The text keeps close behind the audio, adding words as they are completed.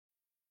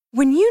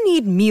When you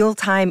need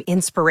mealtime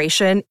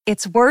inspiration,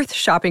 it's worth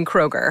shopping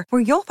Kroger,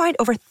 where you'll find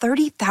over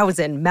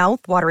 30,000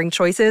 mouth-watering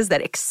choices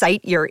that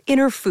excite your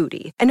inner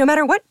foodie. And no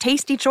matter what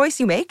tasty choice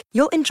you make,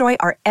 you'll enjoy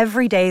our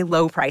everyday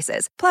low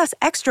prices, plus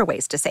extra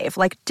ways to save,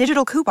 like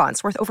digital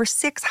coupons worth over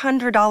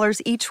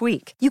 $600 each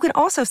week. You can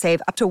also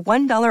save up to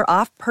 $1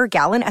 off per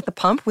gallon at the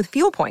pump with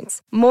fuel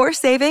points. More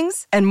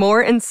savings and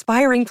more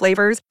inspiring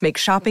flavors make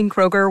shopping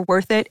Kroger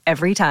worth it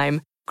every time.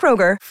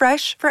 Kroger,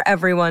 fresh for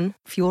everyone.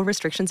 Fuel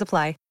restrictions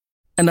apply.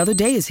 Another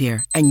day is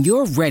here, and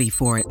you're ready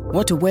for it.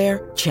 What to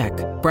wear? Check.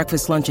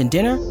 Breakfast, lunch, and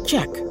dinner?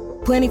 Check.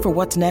 Planning for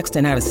what's next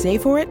and how to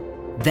save for it?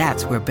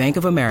 That's where Bank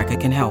of America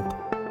can help.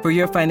 For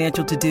your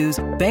financial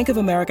to-dos, Bank of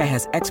America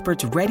has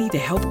experts ready to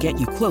help get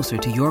you closer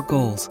to your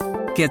goals.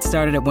 Get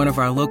started at one of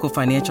our local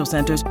financial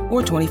centers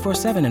or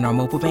 24/7 in our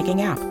mobile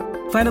banking app.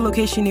 Find a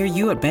location near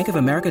you at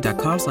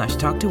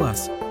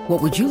bankofamerica.com/talktous.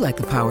 What would you like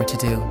the power to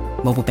do?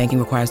 Mobile banking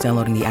requires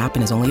downloading the app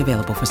and is only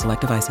available for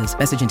select devices.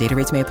 Message and data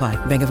rates may apply.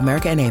 Bank of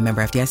America N.A.,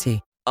 member FDIC.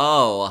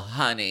 Oh,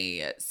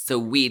 honey,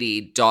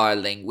 sweetie,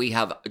 darling,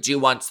 do you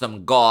want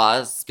some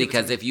goss?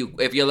 Because if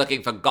you're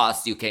looking for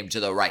goss, you came to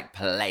the right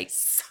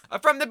place.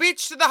 From the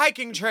beach to the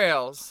hiking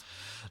trails.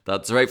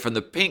 That's right, from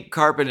the pink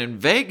carpet in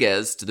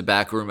Vegas to the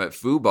back room at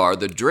Fubar,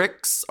 the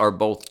Dricks are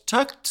both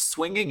tucked,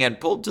 swinging, and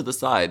pulled to the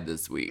side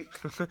this week.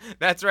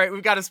 That's right,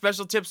 we've got a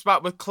special tip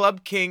spot with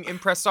Club King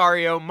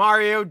impresario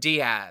Mario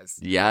Diaz.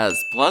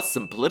 Yes, plus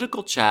some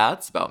political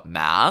chats about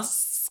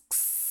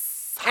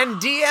masks.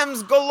 And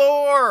DMs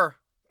galore!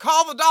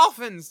 Call the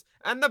dolphins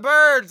and the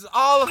birds,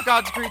 all of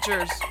God's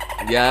creatures.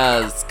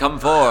 Yes, come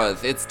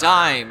forth. It's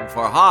time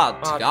for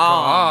Hot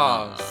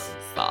Goss.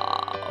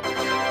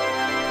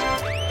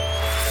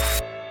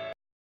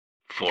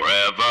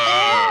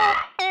 Forever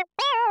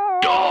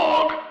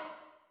Dog.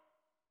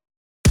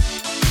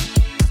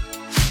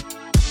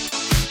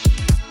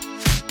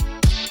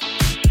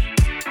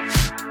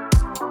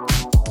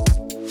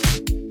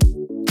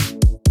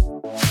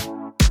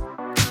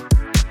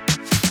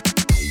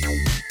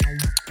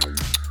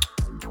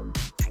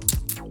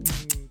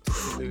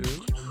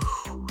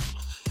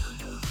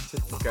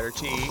 Got her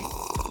tea.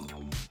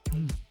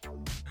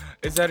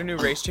 Is that a new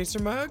Race Chaser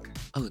mug?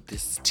 Oh,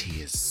 this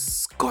tea is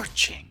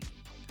scorching.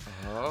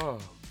 Oh.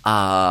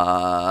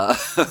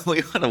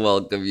 We want to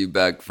welcome you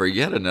back for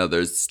yet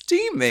another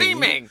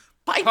steaming,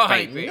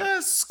 piping,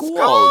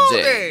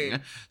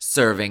 scalding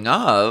serving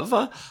of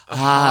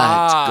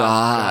Hot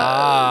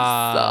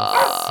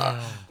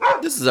Goss.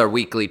 This is our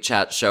weekly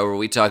chat show where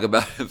we talk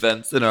about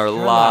events in our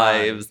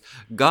lives,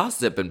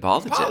 gossip and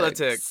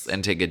politics,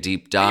 and take a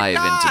deep dive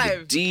into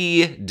the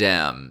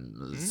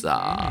D-Dems.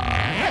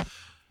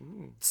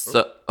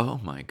 So, oh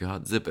my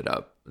God, zip it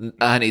up.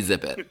 Honey,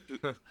 zip it.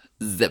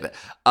 Zip it.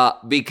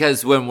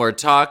 Because when we're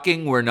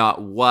talking, we're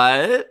not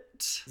what?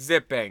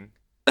 Zipping.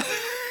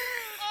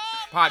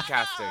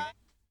 Podcasting.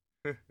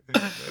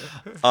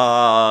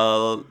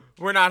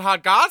 We're not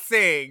hot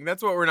gossing.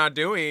 That's what we're not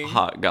doing.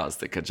 Hot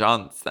Gossika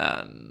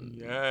Johnson.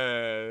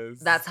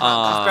 Yes. That's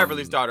hot. She's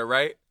Beverly's daughter,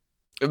 right?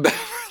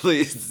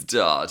 Beverly's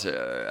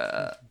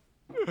daughter.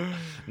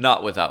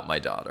 Not without my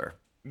daughter.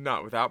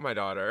 Not without my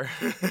daughter.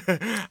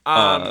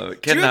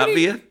 Can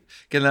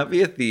that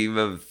be a theme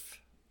of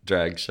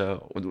drag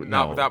show? No.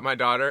 Not without my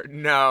daughter?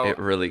 No. It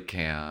really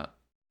can't.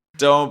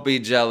 Don't be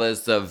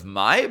jealous of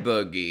my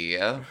boogie.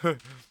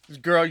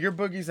 Girl, your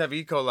boogies have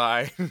E.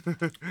 coli.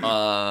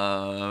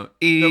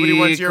 E. Nobody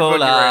wants your coli.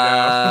 boogie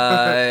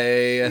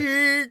right now.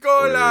 E.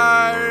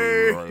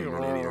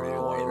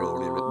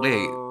 coli.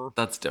 Wait,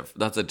 that's different.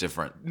 That's a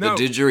different. No.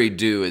 The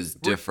didgeridoo is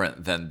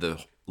different than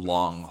the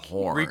long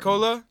horn.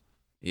 Ricola?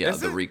 Yeah,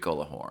 Is the it?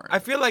 Ricola horn. I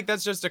feel like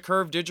that's just a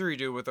curved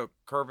didgeridoo with a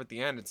curve at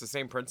the end. It's the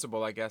same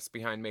principle, I guess,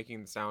 behind making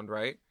the sound,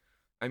 right?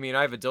 I mean,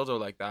 I have a dildo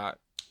like that.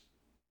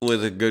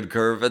 With a good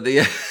curve at the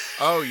end.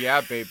 Oh, yeah,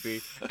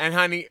 baby. And,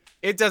 honey,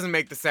 it doesn't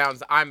make the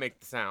sounds. I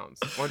make the sounds.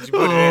 Once you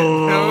put it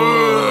in.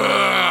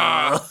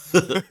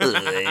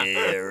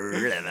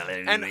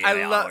 And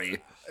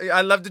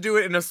I love to do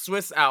it in a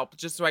Swiss Alp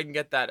just so I can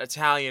get that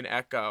Italian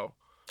echo.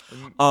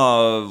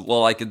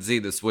 Well, I can see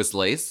the Swiss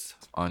lace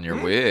on your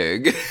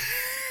wig.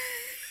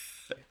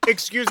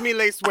 Excuse me,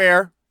 lace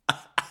wear.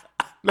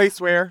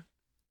 Lace wear.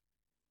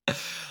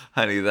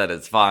 Honey, that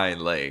is fine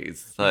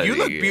lace. Honey. You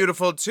look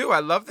beautiful too. I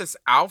love this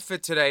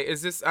outfit today.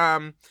 Is this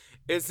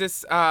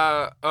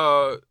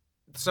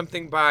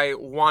something by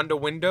Wanda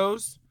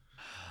Windows?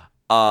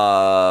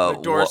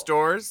 Like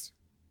Doors?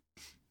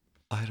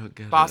 I don't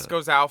get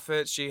Bosco's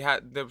outfit.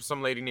 There was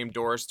some lady named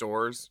Doris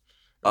Doors.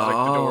 It was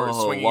like the doors,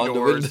 swinging Wanda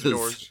doors,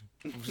 Windows.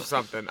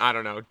 something. I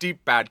don't know.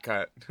 Deep bad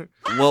cut.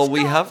 Well,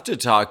 we have to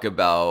talk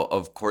about,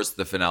 of course,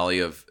 the finale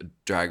of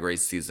Drag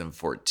Race season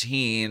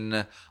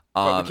 14.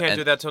 But we can't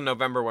do that till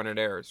November when it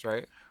airs,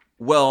 right?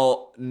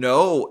 Well,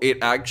 no, it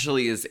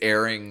actually is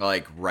airing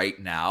like right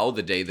now,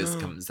 the day this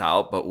comes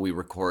out, but we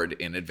record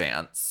in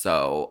advance.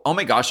 So, oh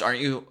my gosh, aren't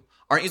you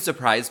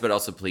surprised but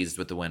also pleased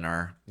with the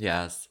winner?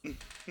 Yes.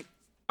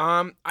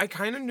 I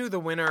kind of knew the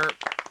winner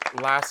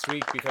last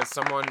week because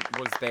someone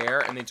was there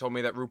and they told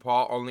me that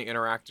RuPaul only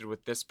interacted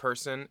with this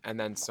person and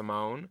then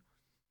Simone.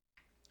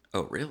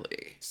 Oh,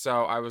 really?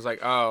 So I was like,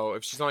 oh,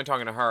 if she's only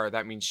talking to her,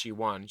 that means she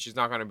won. She's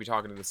not going to be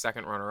talking to the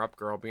second runner-up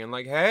girl being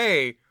like,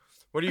 hey,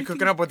 what are you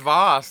cooking up with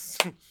Voss?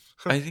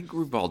 I think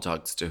RuPaul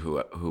talks to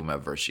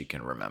whomever she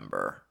can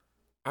remember.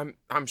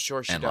 I'm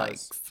sure she and does.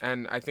 likes.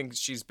 And I think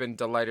she's been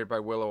delighted by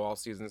Willow all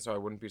season, so I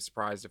wouldn't be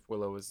surprised if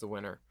Willow is the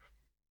winner.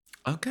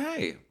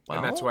 Okay. Well,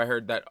 And that's why I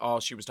heard that all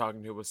she was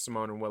talking to was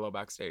Simone and Willow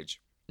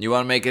backstage. you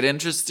want to make it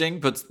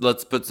interesting?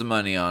 Let's put some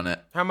money on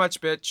it. How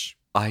much, bitch?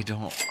 I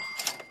don't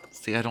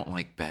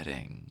like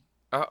betting.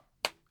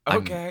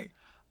 Okay.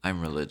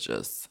 I'm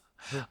religious.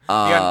 The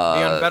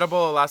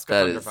unbettable Alaska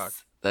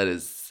Thunderfuck. That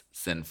is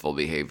sinful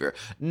behavior.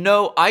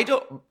 No, I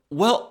don't.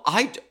 Well,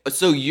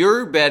 so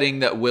you're betting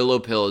that Willow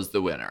Pill is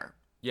the winner.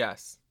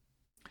 Yes.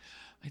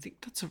 I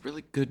think that's a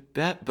really good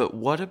bet, but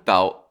what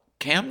about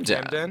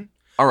Camden? Camden?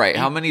 All right,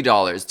 how many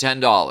dollars?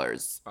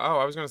 $10. Oh,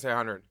 I was going to say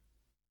 100.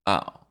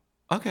 Oh,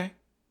 okay.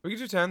 We could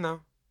do 10,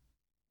 though.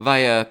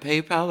 Via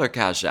PayPal or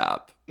Cash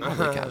App?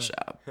 Probably Cash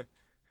App.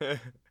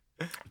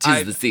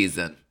 'Tis the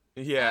season.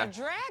 Yeah.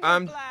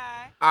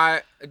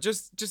 I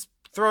just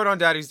throw it on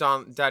Daddy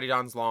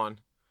Don's lawn.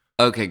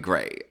 Okay,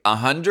 great.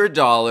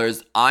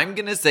 $100. I'm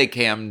gonna say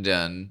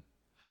Camden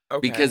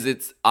because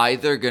it's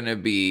either gonna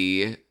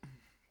be.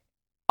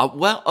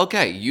 Well,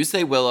 okay. You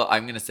say Willow.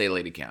 I'm gonna say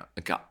Lady Come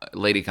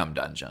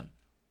Dungeon.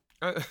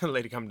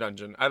 Lady Come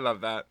Dungeon. I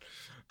love that.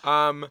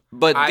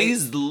 But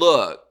these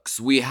looks,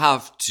 we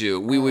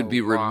would be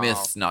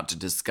remiss wow. not to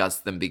discuss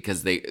them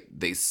because they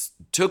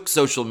took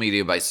social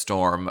media by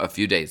storm a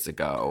few days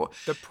ago.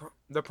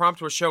 The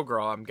prompt was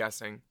showgirl, I'm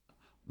guessing.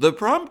 The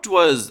prompt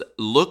was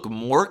look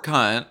more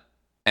cunt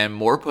and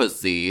more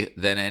pussy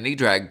than any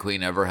drag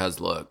queen ever has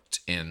looked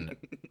in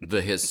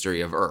the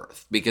history of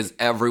Earth because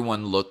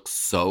everyone looks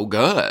so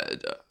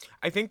good.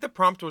 I think the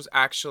prompt was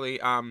actually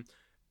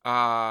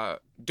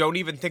don't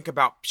even think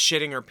about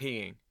shitting or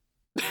peeing.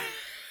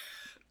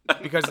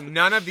 Because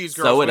none of these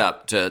girls Sew it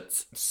up,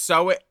 toots.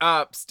 Sew it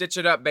up, stitch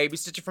it up, baby,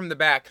 stitch it from the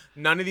back.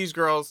 None of these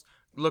girls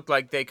look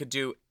like they could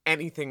do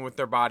anything with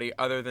their body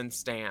other than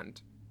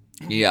stand.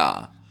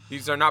 Yeah.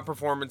 These are not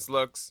performance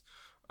looks.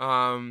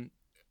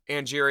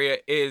 Angeria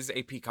is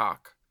a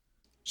peacock.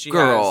 She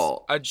has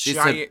a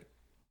giant. Said,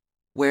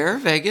 where?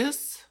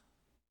 Vegas?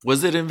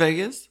 Was it in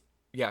Vegas?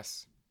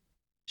 Yes.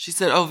 She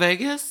said, "Oh,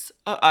 Vegas?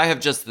 I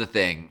have just the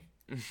thing."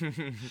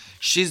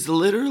 She's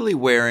literally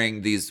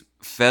wearing these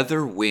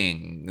feather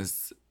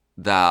wings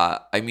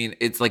that, I mean,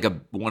 it's like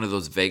one of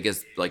those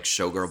Vegas like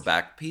showgirl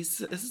back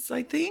pieces,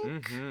 I think.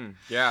 Mm-hmm.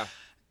 Yeah.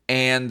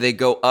 And they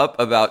go up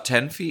about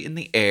 10 feet in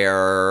the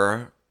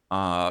air,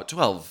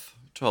 12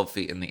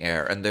 feet in the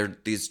air. And they're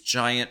these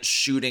giant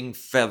shooting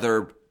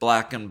feather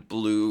black and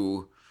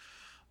blue,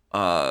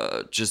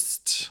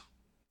 just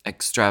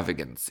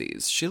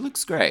extravagancies. She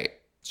looks great.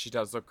 She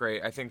does look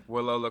great. I think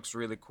Willow looks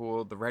really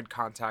cool. The red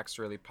contacts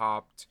really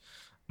popped.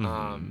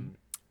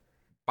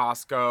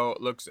 Bosco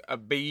looks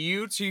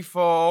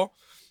beautiful.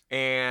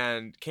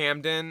 And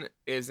Camden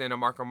is in a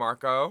Marco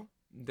Marco.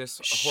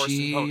 This horse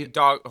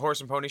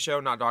and pony show,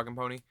 not dog and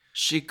pony.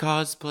 She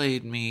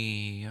cosplayed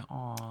me.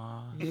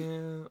 Aww.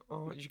 Yeah.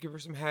 Oh, did you give her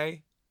some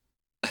hay?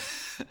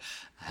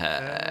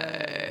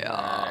 Hey.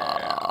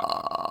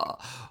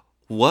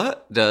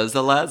 What does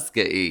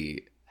Alaska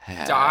eat?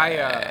 Hey.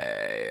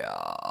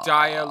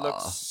 Daya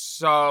looks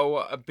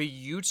so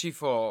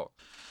beautiful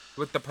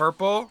with the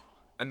purple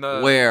and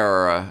the.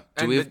 Where?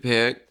 Do we have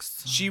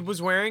pics? She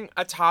was wearing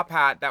a top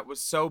hat that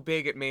was so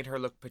big it made her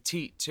look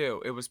petite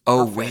too. It was perfect.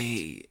 Oh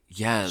wait,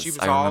 yes. She was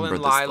I all remember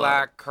in this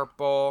lilac, look.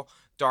 purple,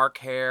 dark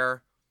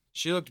hair.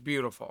 She looked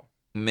beautiful.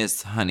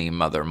 Miss Honey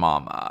Mother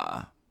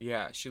Mama.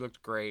 Yeah, she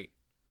looked great.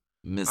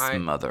 Miss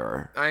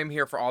Mother. I'm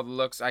here for all the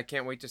looks. I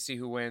can't wait to see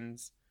who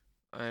wins.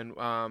 And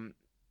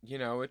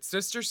it's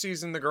sister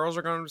season. The girls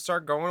are going to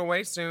start going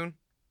away soon.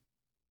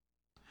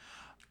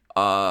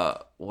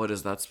 What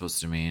is that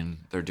supposed to mean?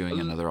 They're doing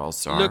another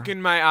All-Star? Look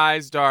in my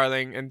eyes,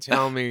 darling, and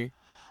tell me.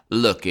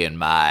 Look in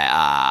my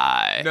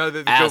eye. No,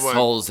 the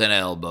assholes and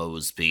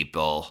elbows,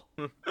 people.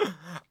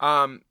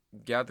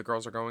 Yeah, the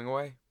girls are going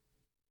away.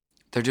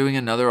 They're doing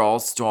another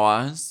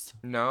All-Stars?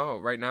 No,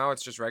 right now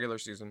it's just regular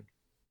season.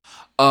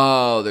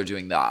 Oh, they're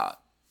doing that.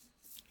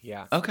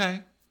 Yeah.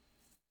 Okay.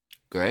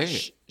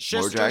 Great.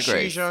 More Drag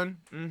Race.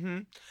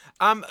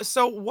 Mm-hmm.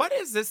 So what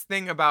is this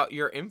thing about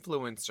your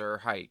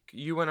influencer hike?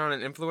 You went on an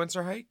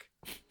influencer hike?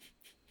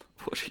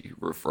 What are you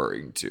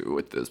referring to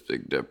with this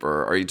Big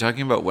Dipper? Are you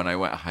talking about when I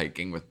went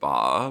hiking with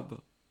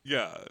Bob?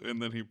 Yeah,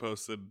 and then he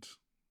posted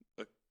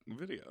a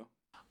video.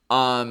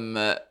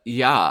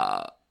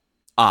 Yeah.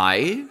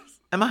 I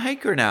am a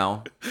hiker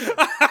now.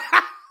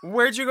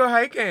 Where'd you go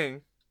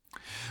hiking?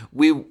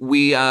 We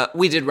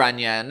did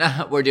Runyon.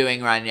 We're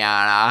doing Runyon.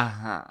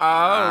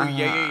 Oh,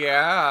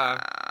 yeah.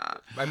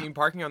 I mean,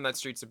 parking on that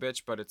street's a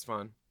bitch, but it's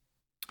fun.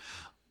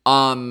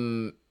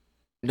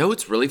 No,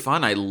 it's really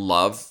fun. I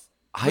love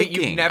hiking.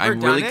 Wait, you've never I'm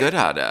done really it? good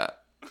at it.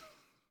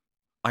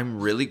 I'm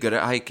really good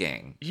at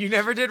hiking. You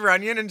never did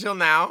Runyon until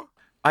now?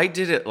 I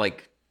did it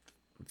like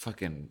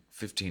fucking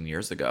 15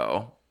 years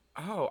ago.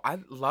 Oh, I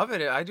love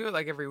it. I do it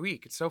like every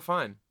week. It's so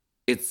fun.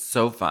 It's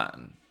so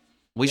fun.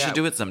 We should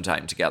do it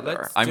sometime together.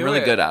 Let's I'm do really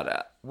it. good at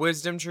it.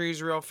 Wisdom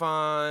tree's real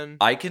fun.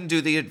 I can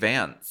do the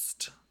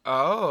advanced.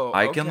 Oh,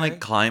 I can like okay.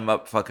 climb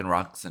up fucking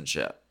rocks and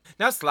shit.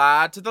 Now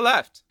slide to the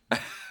left.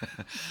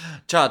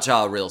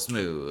 Cha-cha real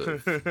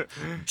smooth.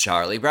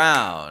 Charlie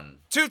Brown.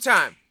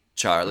 2-time.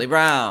 Charlie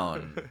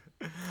Brown.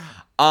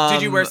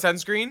 Did you wear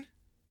sunscreen?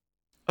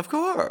 Of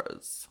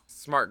course.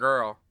 Smart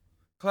girl.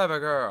 Clever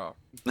girl.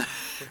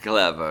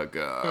 Clever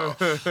girl.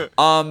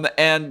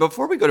 And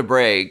before we go to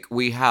break,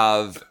 we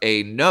have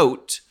a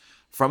note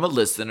from a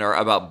listener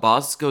about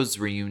Bosco's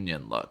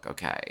reunion look,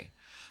 okay?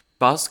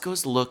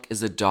 Bosco's look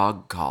is a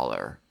dog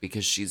collar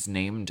because she's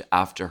named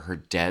after her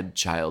dead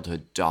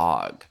childhood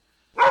dog.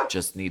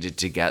 Just needed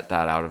to get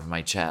that out of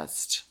my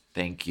chest.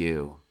 Thank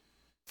you.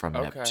 From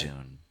Okay.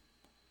 Neptune.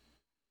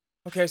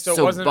 Okay, so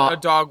it wasn't a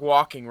dog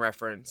walking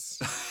reference.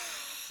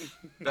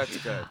 That's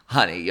good.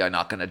 Honey, you're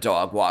not gonna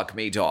dog walk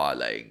me,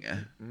 darling.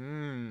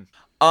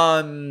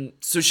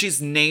 So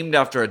she's named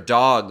after a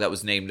dog that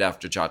was named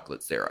after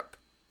chocolate syrup.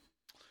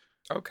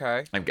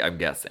 Okay. I'm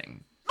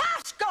guessing.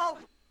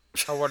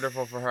 How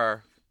wonderful for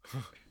her.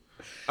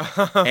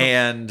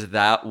 And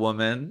that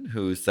woman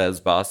who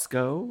says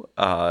Bosco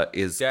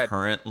is Dead.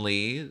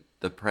 currently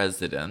the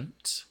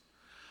president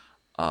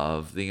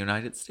of the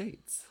United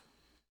States.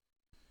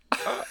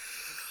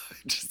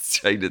 Just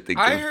trying to think.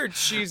 I of heard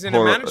she's in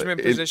a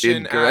management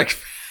position Incorrect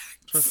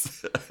at...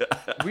 facts.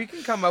 We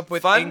can come up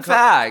with... Fun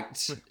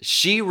fact: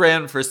 she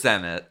ran for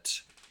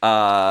Senate.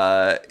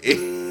 Bella.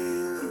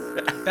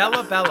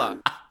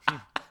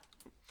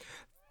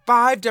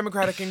 5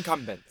 Democratic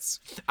incumbents.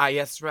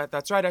 Yes, right.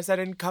 That's right. I said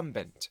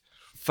incumbent.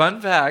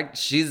 Fun fact: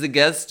 she's a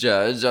guest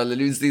judge on the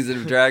new season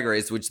of Drag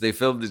Race, which they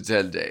filmed in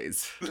 10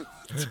 days.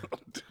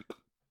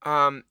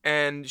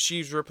 And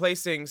she's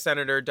replacing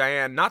Senator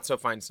Dianne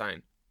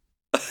Not-So-Feinstein.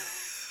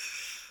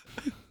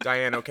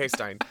 Diane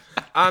O'Kstein.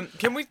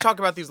 Can we talk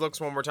about these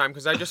looks one more time?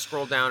 Because I just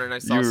scrolled down and I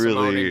saw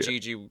Simone and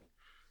Gigi.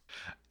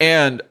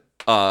 And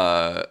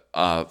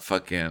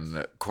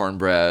fucking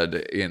cornbread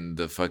in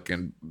the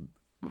fucking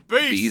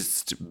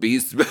beast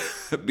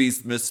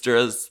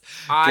mistress.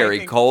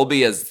 Gary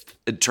Colby as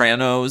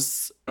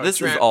Tranos.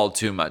 This is all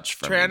too much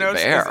for me to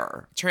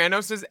bear.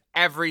 Tranos is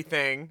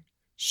everything.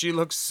 She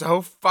looks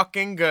so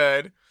fucking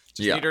good.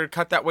 Just need her to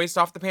cut that waist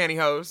off the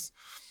pantyhose.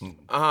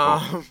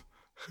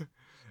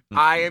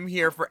 I am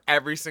here for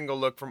every single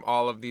look from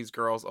all of these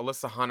girls.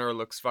 Alyssa Hunter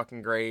looks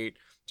fucking great.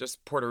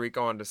 Just Puerto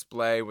Rico on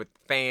display with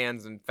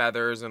fans and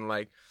feathers and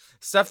like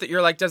stuff that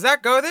you're like, does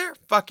that go there?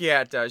 Fuck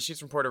yeah, it does. She's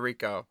from Puerto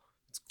Rico.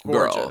 It's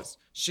gorgeous. Girl.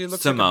 She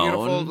looks Simone. like a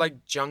beautiful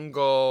like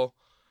jungle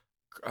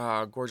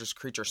gorgeous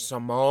creature.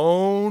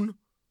 Simone.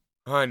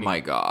 Honey. My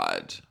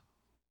God.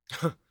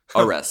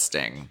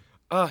 Arresting.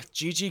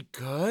 Gigi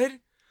good?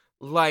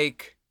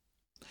 Like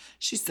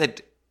she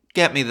said,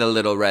 get me the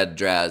little red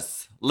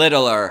dress.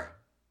 Littler.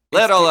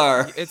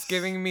 It's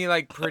giving me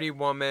like Pretty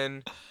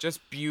Woman,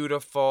 just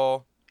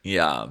beautiful.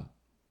 Yeah.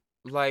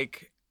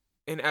 Like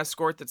an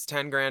escort that's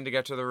 10 grand to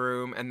get to the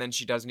room, and then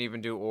she doesn't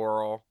even do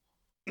oral.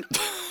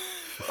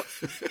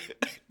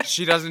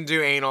 She doesn't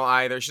do anal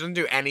either. She doesn't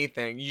do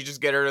anything. You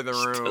just get her to the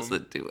room. She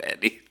doesn't do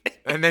anything.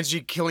 And then she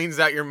cleans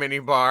out your mini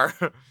bar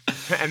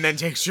and then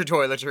takes your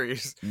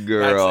toiletries.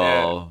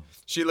 Girl. That's it.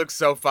 She looks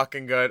so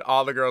fucking good.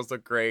 All the girls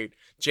look great.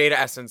 Jada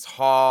Essence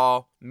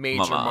Hall,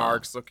 Major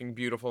Marks, looking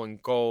beautiful in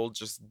gold,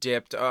 just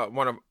dipped.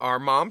 One of our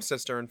mom's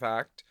sister, in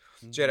fact,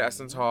 Jada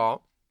Essence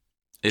Hall.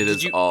 It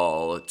is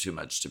all too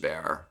much to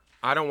bear.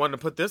 I don't want to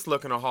put this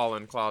look in a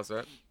Hall-in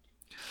closet.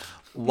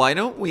 Why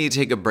don't we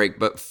take a break?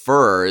 But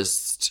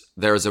first,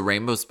 there's a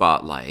rainbow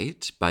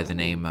spotlight by the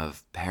name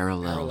of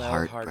Parallel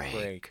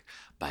Heartbreak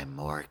by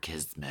More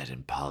Kismet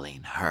and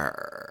Pauline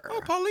Her.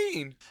 Oh,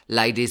 Pauline.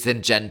 Ladies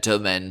and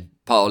gentlemen,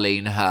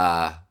 Pauline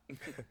Her.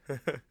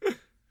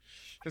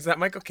 Is that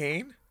Michael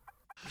Caine?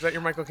 Is that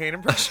your Michael Caine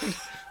impression?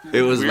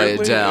 It was my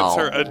Adele. It's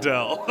her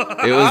Adele.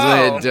 It was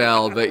my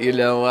Adele, but you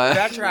know what?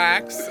 That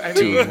tracks. I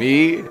To mean,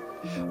 me,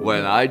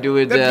 when I do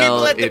the Adele,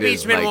 people at the it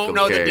is basement Michael won't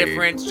know the Caine.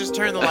 difference. Just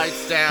turn the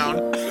lights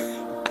down.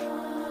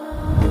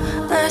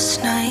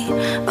 Last night,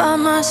 by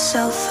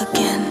myself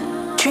again,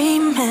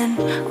 dreaming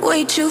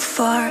way too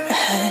far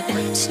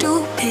ahead.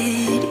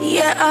 Stupid,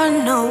 yeah, I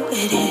know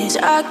it is.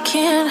 I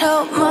can't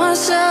help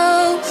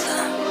myself.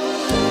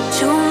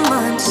 2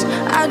 months,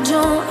 I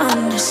don't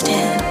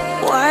understand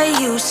why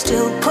you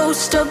still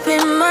post up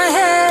in my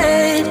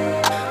head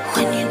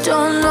when you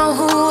don't know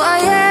who I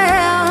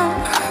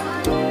am.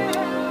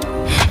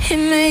 It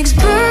makes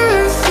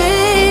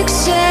perfect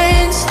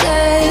sense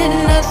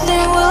that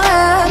nothing will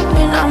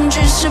happen. I'm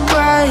just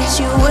surprised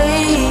you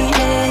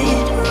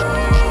waited.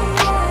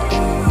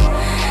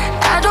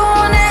 I don't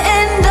wanna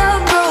end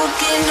up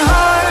broken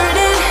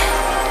hearted.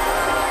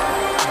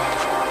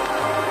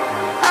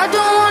 I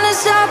don't wanna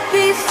stop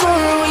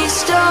before we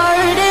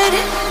started.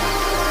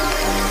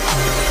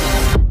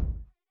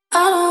 I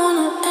don't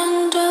wanna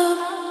end up.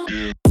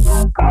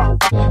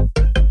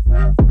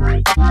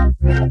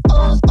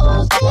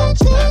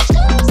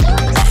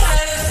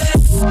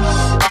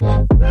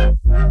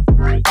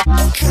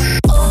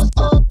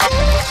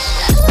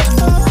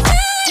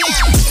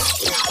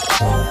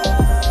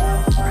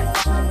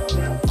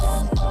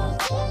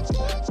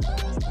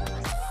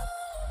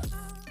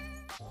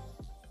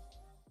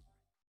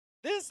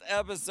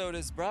 episode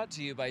is brought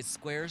to you by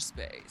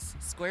Squarespace.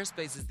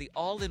 Squarespace is the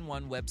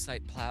all-in-one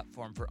website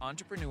platform for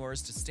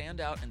entrepreneurs to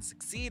stand out and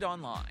succeed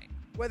online.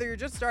 Whether you're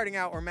just starting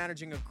out or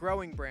managing a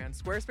growing brand,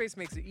 Squarespace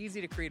makes it easy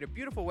to create a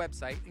beautiful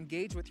website,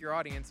 engage with your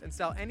audience, and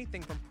sell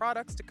anything from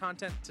products to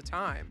content to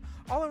time,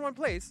 all in one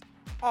place,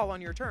 all on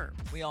your terms.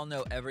 We all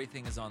know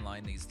everything is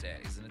online these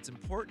days, and it's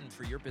important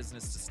for your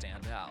business to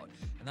stand out.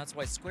 And that's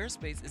why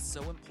Squarespace is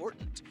so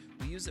important.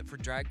 We use it for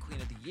Drag Queen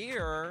of the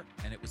Year,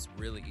 and it was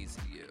really easy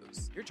to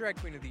use. Your Drag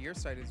Queen of the Year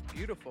site is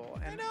beautiful.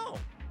 And I know.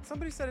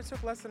 Somebody said it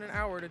took less than an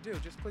hour to do.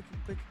 Just click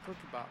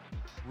about.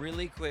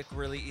 Really quick,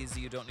 really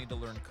easy. You don't need to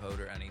learn code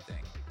or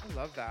anything. I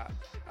love that.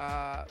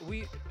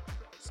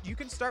 You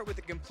can start with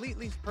a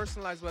completely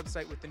personalized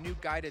website with the new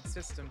guided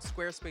system,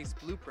 Squarespace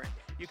Blueprint.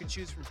 You can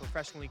choose from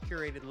professionally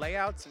curated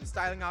layouts and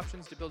styling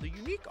options to build a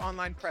unique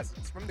online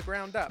presence from the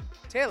ground up,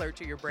 tailored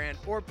to your brand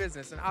or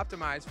business and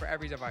optimized for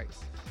every device.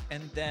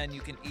 And then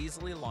you can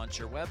easily launch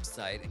your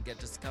website and get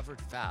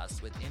discovered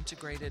fast with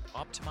integrated,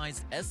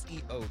 optimized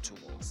SEO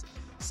tools.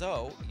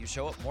 So you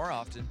show up more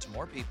often to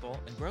more people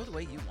and grow the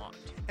way you want.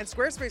 And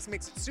Squarespace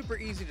makes it super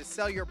easy to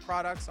sell your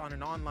products on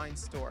an online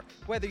store,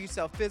 whether you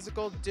sell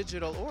physical,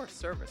 digital, or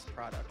service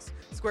products.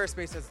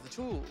 Squarespace has the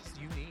tools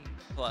you need.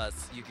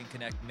 Plus, you can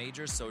connect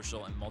major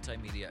social and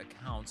multimedia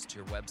accounts to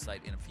your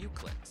website in a few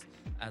clicks,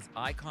 as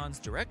icons,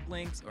 direct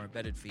links, or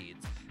embedded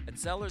feeds. And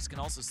sellers can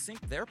also sync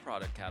their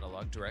product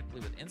catalog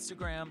directly with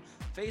Instagram,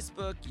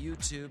 Facebook,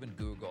 YouTube, and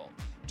Google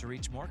to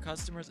reach more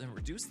customers and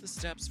reduce the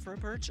steps for a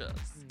purchase.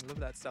 Love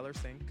that seller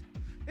sync.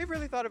 They've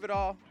really thought of it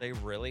all. They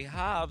really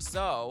have.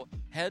 So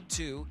head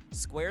to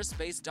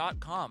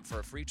squarespace.com for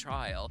a free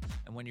trial.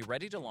 And when you're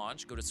ready to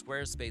launch, go to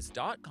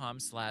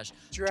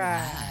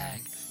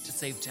squarespace.com/drag to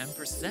save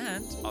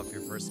 10% off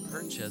your first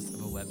purchase of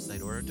a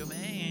website or a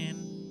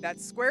domain.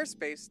 That's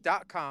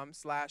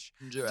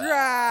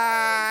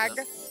squarespace.com/drag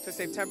to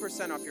save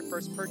 10% off your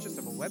first purchase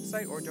of a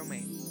website or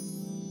domain.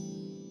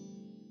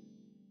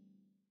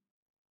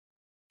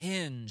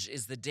 Hinge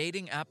is the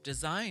dating app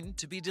designed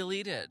to be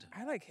deleted.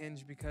 I like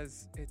Hinge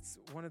because it's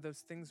one of those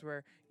things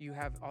where you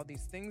have all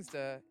these things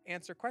to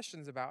answer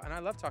questions about, and I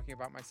love talking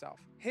about myself.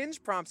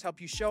 Hinge prompts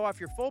help you show off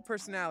your full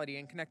personality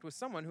and connect with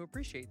someone who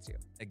appreciates you.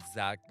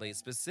 Exactly.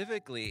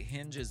 Specifically,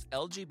 Hinge's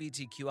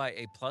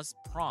LGBTQIA+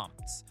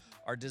 prompts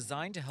are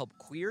designed to help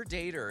queer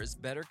daters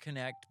better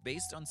connect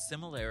based on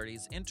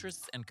similarities,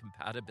 interests, and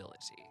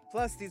compatibility.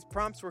 Plus, these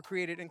prompts were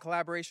created in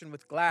collaboration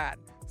with GLAAD,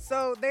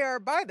 so they are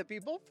by the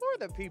people for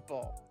the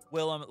people.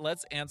 Willem,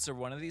 let's answer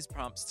one of these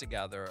prompts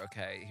together.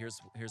 Okay, here's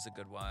a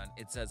good one.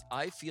 It says,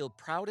 I feel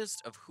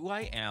proudest of who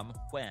I am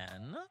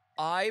when...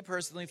 I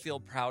personally feel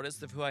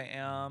proudest of who I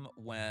am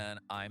when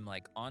I'm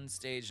like on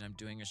stage and I'm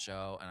doing a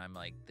show and I'm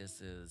like,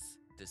 this is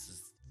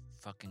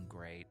fucking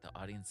great. The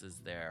audience is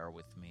there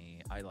with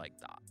me. I like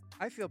that.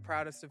 I feel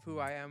proudest of who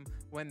I am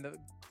when the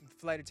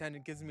flight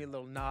attendant gives me a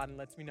little nod and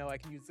lets me know I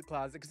can use the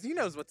closet because he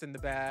knows what's in the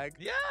bag.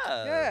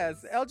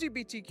 Yes.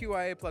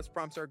 LGBTQIA+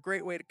 prompts are a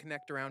great way to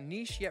connect around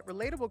niche yet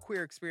relatable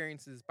queer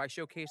experiences by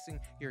showcasing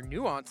your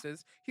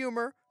nuances,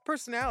 humor,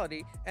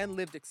 personality, and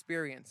lived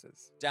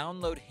experiences.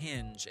 Download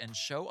Hinge and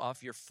show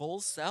off your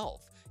full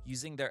self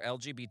using their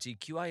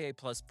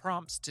LGBTQIA+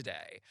 prompts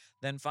today.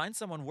 Then find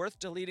someone worth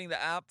deleting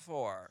the app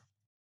for.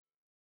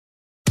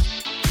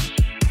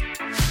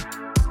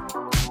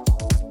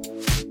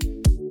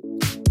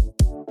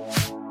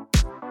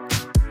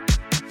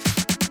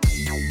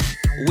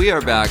 We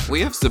are back.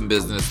 We have some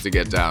business to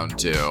get down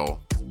to.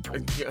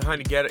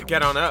 Honey,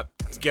 get on up.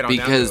 Get on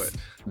because down to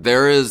it.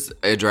 There is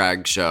a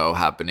drag show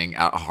happening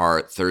at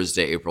Heart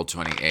Thursday, April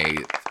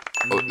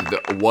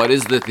 28th. What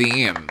is the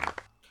theme?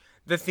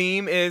 The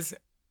theme is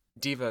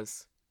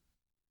divas.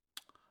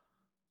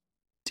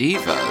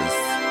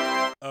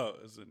 Divas? Oh,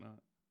 is it not?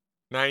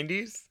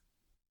 90s?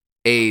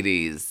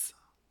 80s.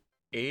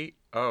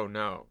 Oh,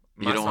 no.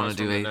 You don't want to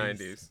do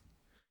 80s?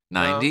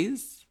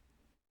 90s?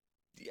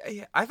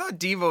 Yeah, I thought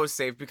diva was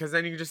safe because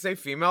then you could just say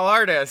female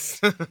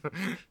artist.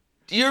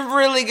 You're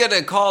really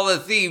gonna call the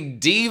theme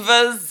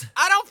divas?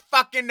 I don't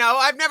fucking know.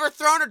 I've never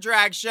thrown a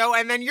drag show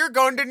and then you're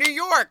going to New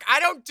York. I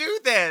don't do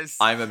this.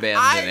 I'm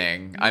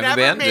abandoning. I'm not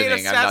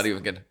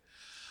even gonna.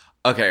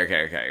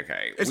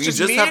 Okay. It's just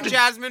me and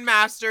Jasmine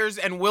Masters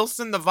and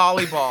Wilson the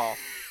volleyball.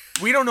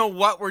 We don't know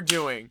what we're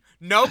doing.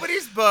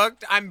 Nobody's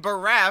booked. I'm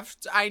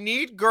bereft. I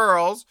need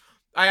girls.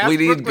 I asked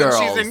Brooklyn. Girls.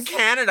 She's in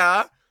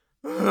Canada.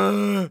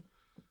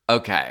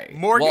 Okay.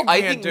 Morgan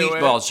I can't think do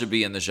Meatball it. should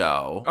be in the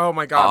show. Oh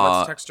my God,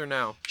 let's text her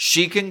now.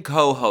 She can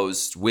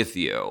co-host with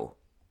you.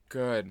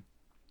 Good.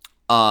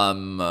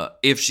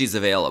 If she's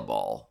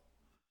available.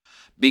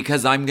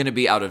 Because I'm going to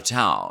be out of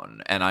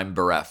town and I'm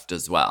bereft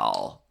as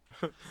well.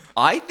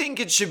 I think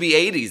it should be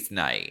 80s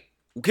night.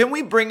 Can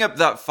we bring up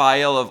that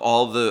file of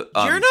all the...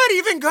 You're not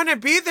even going to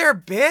be there,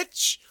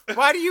 bitch.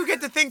 Why do you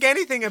get to think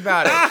anything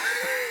about it?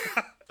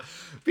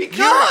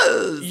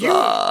 Because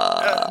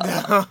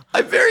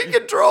I'm very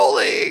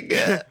controlling.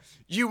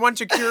 You want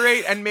to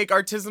curate and make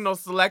artisanal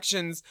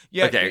selections,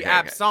 yet be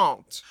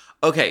absent.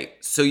 Okay,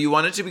 so you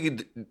want it to be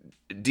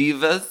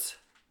divas?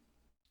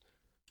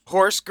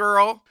 Horse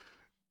Girl.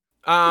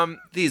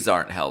 These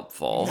aren't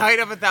helpful. Night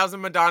of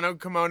 1,000 Madonna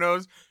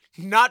kimonos.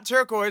 Not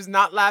turquoise,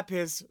 not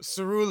lapis,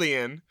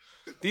 cerulean.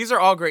 These are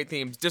all great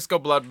themes. Disco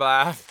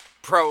bloodbath,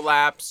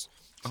 prolapse.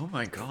 Oh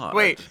my god.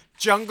 Wait,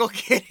 Jungle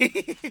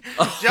Kitty.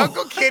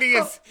 Jungle Kitty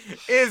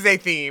is a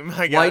theme,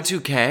 I guess.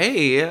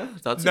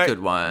 Y2K. That's a good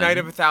one. Night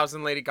of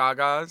 1,000 Lady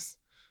Gagas.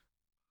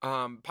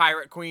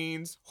 Pirate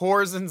Queens.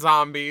 Whores and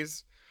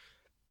Zombies.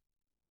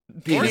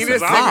 Penis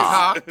Penis and and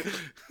cock. Cock.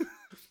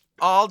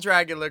 All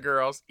Dragula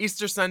Girls.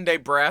 Easter Sunday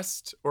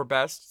Breast. Or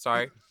Best,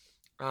 sorry.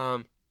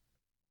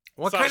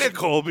 What Sasha kind of...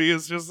 Colby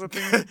is just a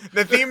thing.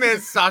 The theme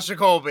is Sasha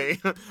Colby.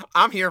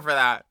 I'm here for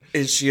that.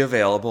 Is she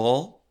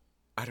available?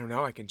 I don't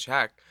know. I can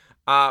check.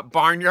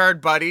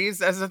 Barnyard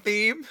Buddies as a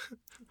theme.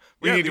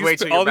 We need to wait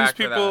till you're all back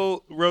these for that.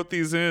 people wrote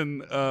these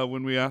in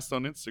when we asked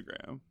on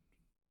Instagram.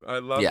 I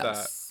love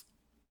Yes.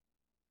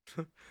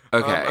 that.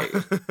 Okay.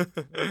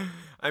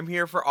 I'm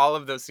here for all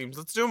of those themes.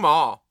 Let's do them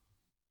all.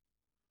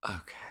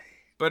 Okay.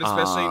 But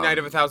especially Night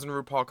of 1,000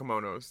 RuPaul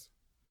kimonos.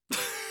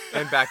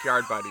 And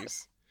Backyard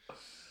Buddies.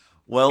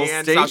 Well,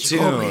 And stay Sasha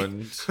Colby.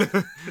 tuned.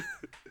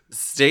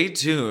 Stay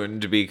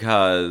tuned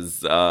because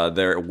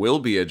there will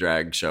be a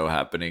drag show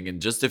happening in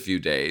just a few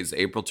days,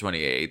 April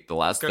 28th, the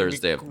last Gonna be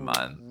Thursday of the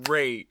month.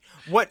 Great.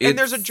 And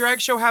there's a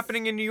drag show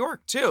happening in New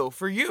York, too,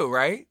 for you,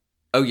 right?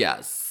 Oh,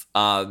 yes.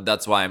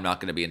 That's why I'm not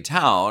going to be in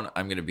town.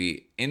 I'm going to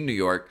be in New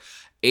York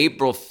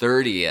April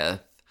 30th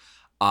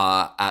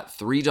at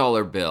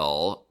 $3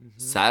 bill.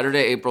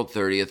 Saturday, April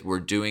 30th, we're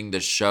doing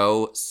the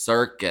show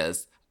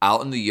Circus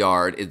out in the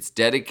yard. It's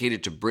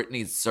dedicated to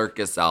Britney's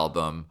Circus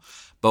album,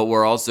 but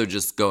we're also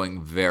just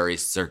going very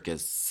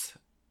circus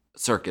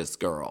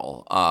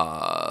girl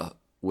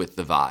with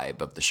the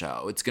vibe of the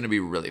show. It's going to be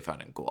really fun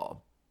and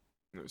cool.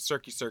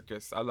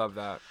 Circus. I love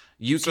that.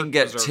 You Cirque can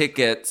get Berserk.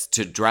 tickets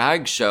to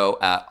drag show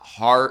at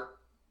Heart.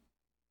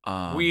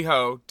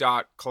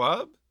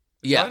 WeHo.club?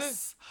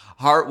 Yes.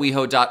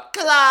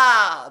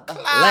 HeartWeHo.club.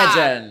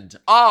 Legend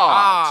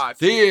Art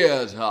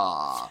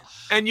Theater.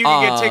 And you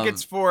can get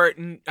tickets for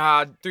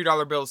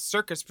 $3 Bill's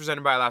Circus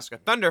presented by Alaska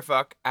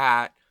Thunderfuck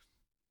at...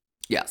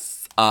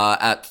 Yes.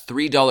 At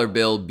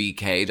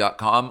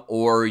 $3billbk.com,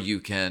 or you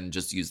can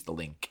just use the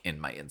link in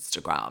my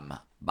Instagram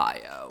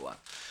bio.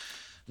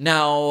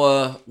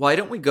 Now, why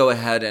don't we go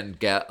ahead and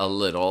get a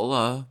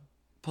little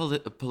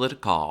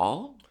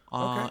political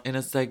in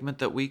a segment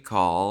that we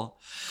call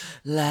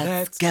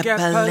Let's Get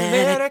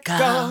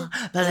Political.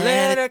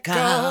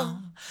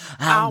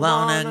 I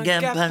wanna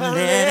get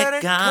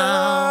political.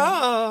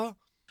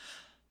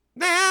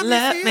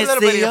 Let me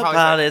see your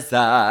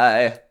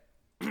policy.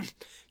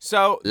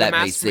 So Let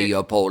me see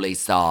your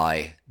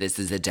policy. This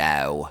is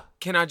Adele.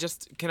 Can I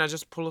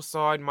just pull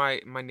aside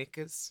my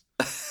knickers?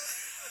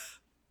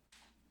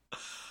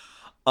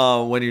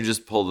 When you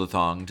just pull the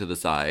thong to the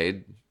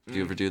side, do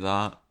you ever do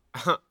that?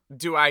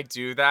 Do I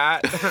do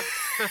that?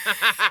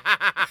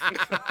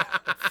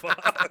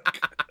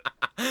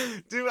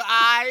 Do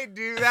I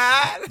do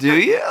that? Do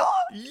you?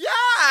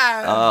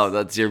 Yes. Oh,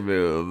 that's your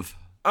move.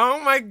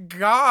 Oh my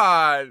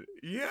god.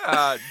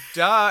 Yeah.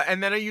 Duh.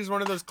 And then I use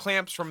one of those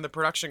clamps from the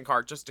production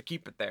cart just to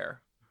keep it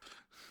there.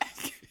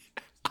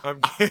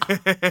 I'm kidding.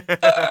 Clamp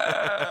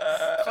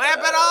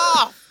it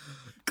off.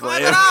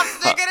 Clamp it off.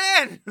 Stick it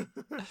in.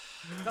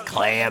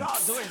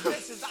 Clamps.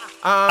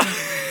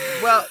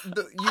 Well,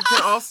 you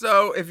can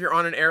also, if you're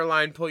on an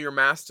airline, pull your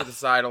mask to the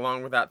side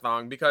along with that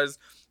thong, because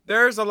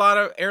there's a lot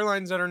of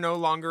airlines that are no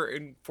longer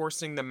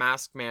enforcing the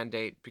mask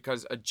mandate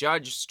because a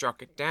judge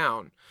struck it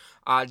down.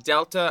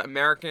 Delta,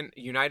 American,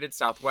 United,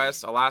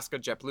 Southwest, Alaska,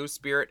 JetBlue,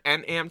 Spirit,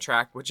 and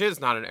Amtrak, which is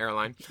not an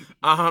airline,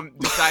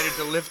 decided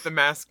to lift the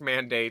mask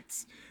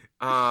mandates.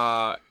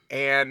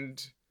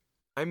 And,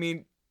 I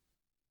mean,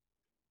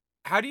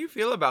 how do you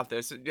feel about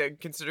this,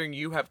 considering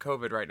you have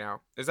COVID right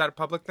now? Is that a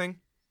public thing?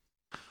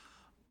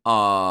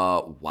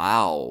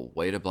 Wow.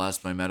 Way to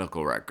blast my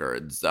medical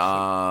records.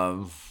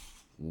 Whoa.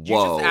 You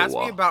just asked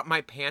me about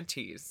my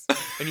panties,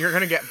 and you're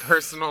gonna get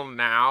personal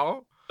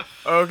now?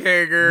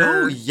 Okay, girl.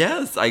 No,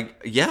 yes, I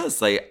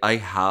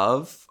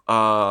have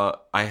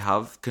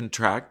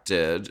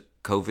contracted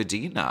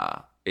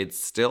COVIDina.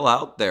 It's still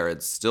out there.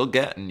 It's still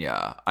getting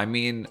ya. I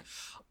mean,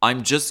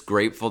 I'm just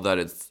grateful that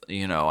it's,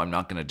 I'm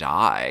not going to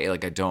die.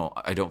 Like I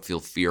don't feel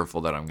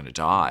fearful that I'm going to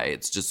die.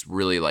 It's just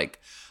really like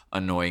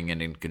annoying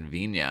and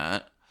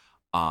inconvenient.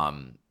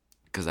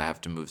 Because I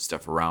have to move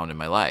stuff around in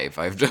my life.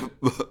 I have to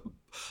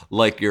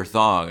like your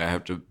thong, I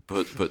have to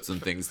put some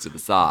things to the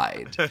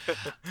side.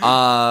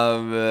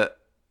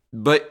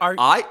 But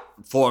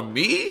for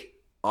me,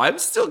 I'm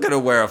still gonna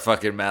wear a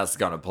fucking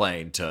mask on a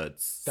plane,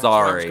 Toots. That's what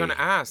I was Sorry. gonna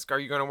ask. Are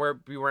you gonna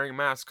be wearing a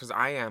mask? Because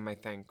I am, I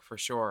think, for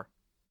sure.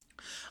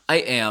 I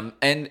am.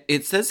 And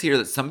it says here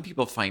that some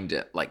people find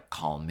it like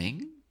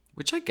calming,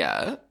 which I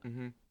get.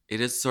 Mm-hmm.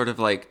 It is sort of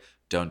like,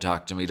 don't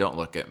talk to me, don't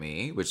look at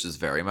me, which is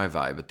very my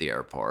vibe at the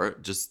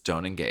airport. Just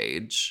don't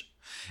engage.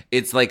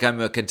 It's like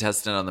I'm a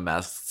contestant on The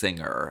Masked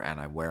Singer and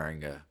I'm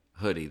wearing a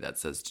hoodie that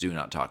says, do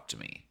not talk to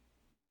me.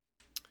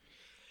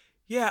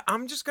 Yeah,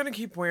 I'm just gonna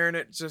keep wearing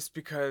it just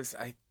because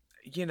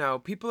you know,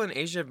 people in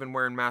Asia have been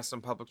wearing masks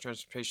on public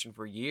transportation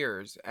for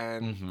years,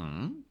 and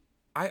Mm-hmm.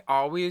 I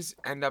always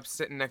end up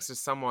sitting next to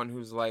someone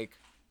who's like,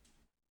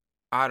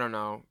 I don't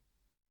know,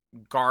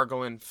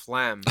 gargling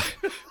phlegm.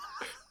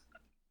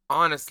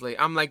 Honestly,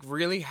 I'm like,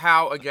 really,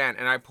 how again?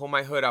 And I pull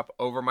my hood up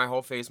over my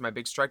whole face, my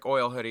big Strike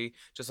Oil hoodie,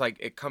 just like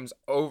it comes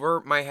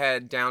over my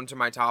head down to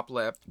my top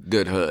lip.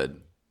 Good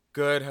hood.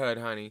 Good hood,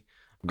 honey.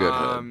 Good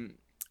hood.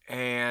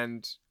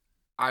 And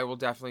I will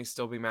definitely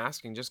still be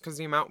masking just because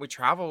the amount we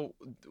travel,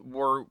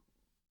 we're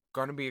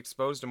going to be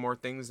exposed to more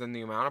things than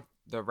the amount of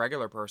the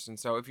regular person.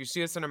 So if you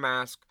see us in a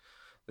mask,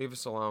 leave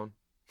us alone.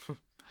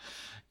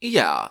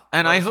 Yeah,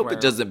 and I hope Elsewhere.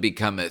 it doesn't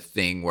become a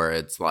thing where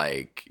it's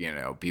like, you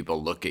know,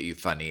 people look at you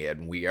funny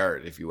and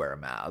weird if you wear a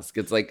mask.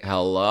 It's like,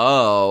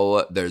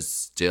 hello, there's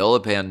still a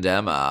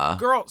pandemic.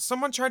 Girl,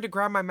 someone tried to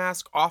grab my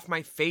mask off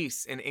my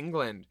face in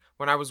England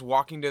when I was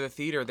walking to the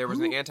theater. There was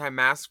an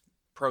anti-mask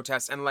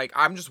protest, and like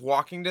I'm just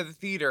walking to the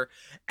theater,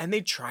 and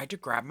they tried to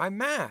grab my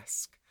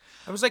mask.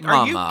 I was like,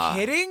 are Mama. you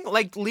kidding?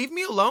 Like, leave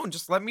me alone.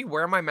 Just let me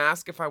wear my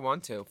mask if I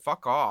want to.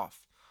 Fuck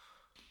off.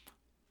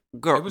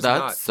 Girl, it was that's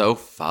nuts. so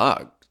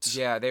fucked.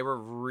 Yeah, they were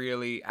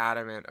really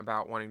adamant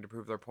about wanting to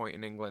prove their point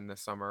in England this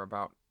summer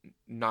about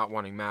not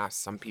wanting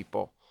masks. Some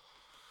people,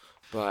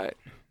 but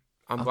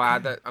I'm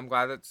glad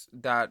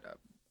that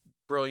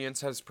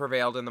brilliance has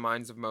prevailed in the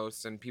minds of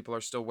most, and people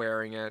are still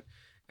wearing it.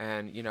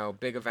 And you know,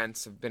 big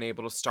events have been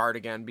able to start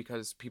again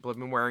because people have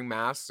been wearing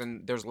masks,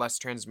 and there's less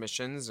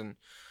transmissions.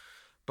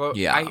 But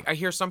Yeah. I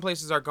hear some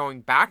places are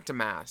going back to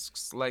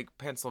masks, like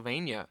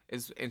Pennsylvania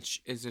is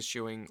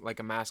issuing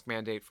like a mask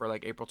mandate for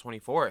like April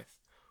 24th.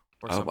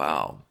 Or Oh something.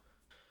 wow.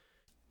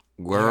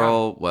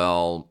 Girl,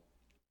 well,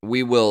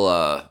 we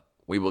will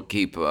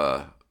keep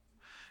on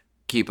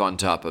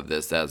top of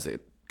this as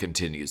it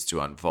continues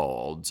to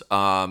unfold.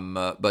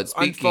 But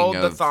speaking Unfold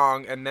of the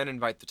thong and then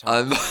invite the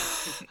tongue.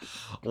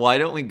 why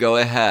don't we go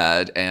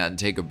ahead and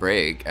take a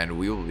break, and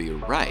we will be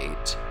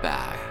right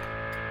back.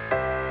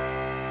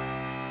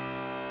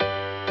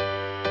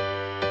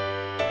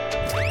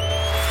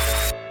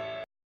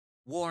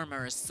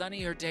 Warmer,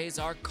 sunnier days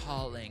are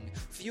calling.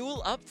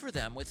 Fuel up for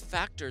them with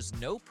Factor's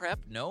no prep,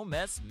 no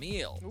mess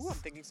meals. Ooh, I'm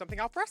thinking something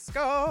al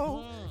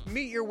fresco.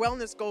 Meet your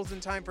wellness goals in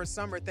time for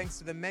summer thanks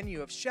to the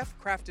menu of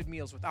chef-crafted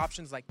meals with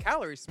options like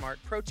Calorie Smart,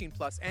 Protein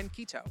Plus, and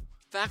Keto.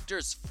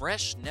 Factor's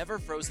fresh, never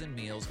frozen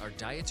meals are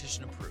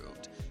dietitian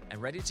approved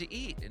and ready to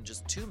eat in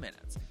just 2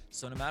 minutes.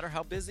 So no matter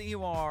how busy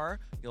you are,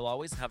 you'll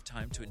always have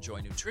time to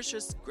enjoy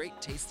nutritious, great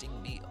tasting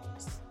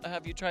meals.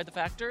 Have you tried the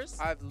Factors?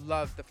 I've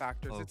loved the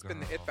Factors. Oh, It's been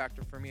the girl. it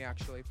factor for me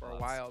actually for a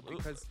while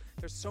because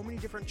there's so many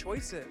different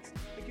choices.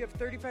 Like you have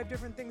 35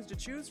 different things to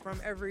choose from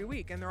every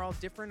week, and they're all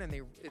different. And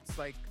it's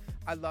like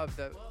I love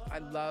the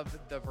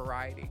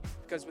variety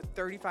because with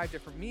 35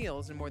 different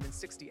meals and more than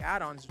 60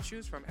 add-ons to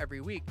choose from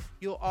every week,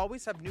 you'll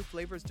always have new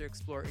flavors to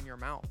explore in your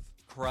mouth.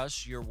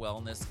 Crush your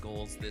wellness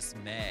goals this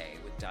May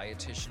with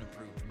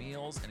dietitian-approved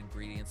meals and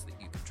ingredients that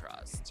you can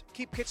trust.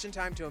 Keep kitchen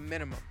time to a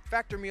minimum.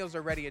 Factor meals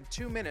are ready in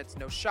 2 minutes.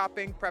 No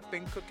shopping,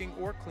 prepping, cooking,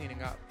 or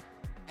cleaning up.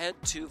 Head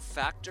to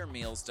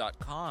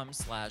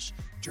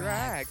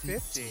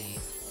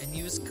factormeals.com/drag50 and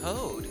use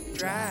code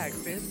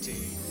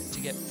DRAG50 to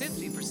get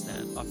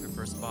 50% off your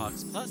first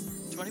box plus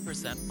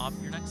 20% off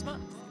your next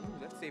month. Ooh,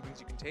 that's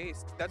savings you can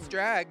taste. That's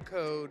drag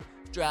code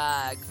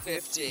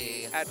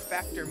Drag50 at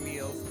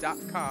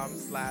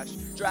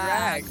factormeals.com/drag50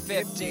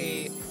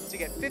 Drag50 to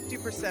get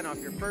 50% off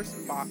your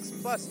first box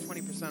plus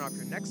 20% off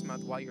your next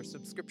month while your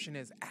subscription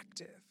is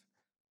active.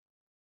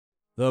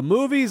 The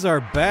movies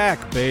are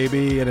back,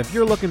 baby, and if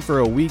you're looking for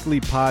a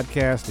weekly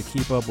podcast to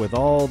keep up with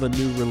all the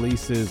new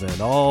releases and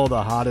all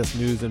the hottest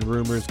news and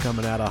rumors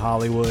coming out of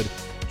Hollywood,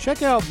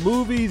 check out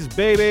Movies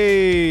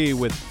Baby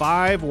with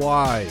 5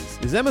 Ys.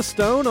 Is Emma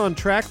Stone on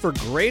track for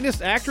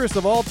greatest actress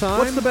of all time?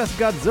 What's the best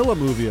Godzilla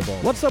movie of all?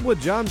 What's up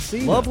with John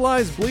Cena? Love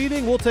Lies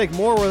Bleeding? We'll take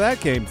more where that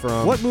came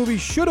from. What movie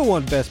should have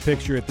won Best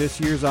Picture at this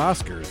year's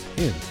Oscars?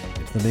 Hint.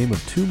 It's the name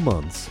of 2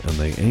 months, and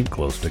they ain't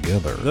close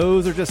together.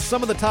 Those are just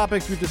some of the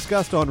topics we've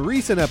discussed on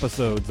recent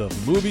episodes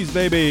of Movies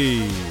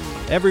Baby.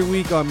 Every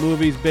week on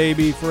Movies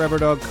Baby, Forever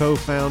Dog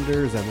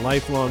co-founders and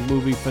lifelong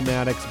movie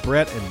fanatics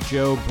Brett and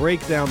Joe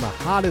break down the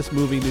hottest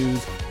movie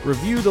news,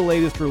 review the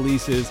latest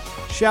releases,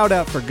 shout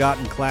out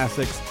forgotten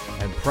classics,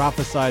 and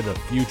prophesy the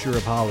future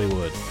of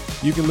Hollywood.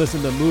 You can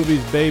listen to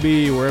Movies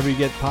Baby wherever you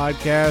get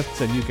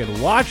podcasts, and you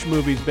can watch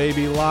Movies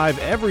Baby live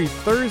every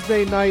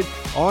Thursday night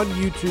on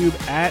YouTube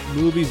at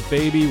Movies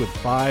Baby with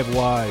 5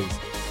 Ys.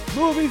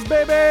 Movies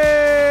Baby!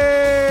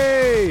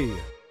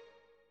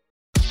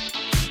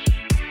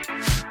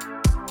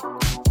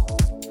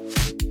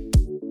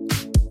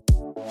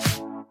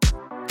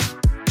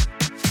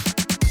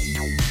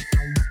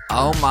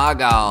 Oh my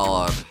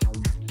God.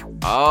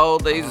 Oh,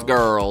 these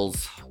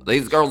girls.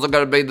 These girls are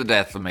going to be the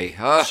death of me.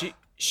 Huh?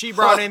 She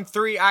brought in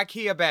 3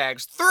 IKEA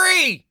bags.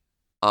 3!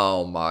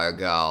 Oh my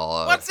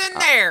God. What's in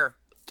there?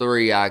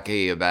 3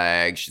 IKEA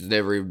bags. She's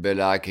never even been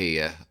to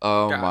IKEA.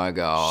 Oh God. my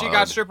God. She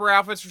got stripper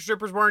outfits for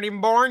strippers weren't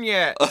even born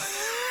yet.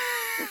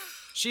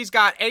 She's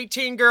got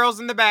 18 girls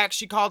in the back.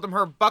 She called them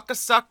her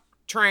buck-a-suck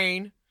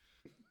train.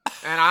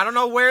 And I don't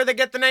know where they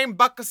get the name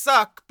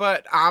Buck-a-Suck,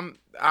 but I'm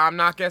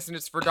not guessing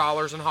it's for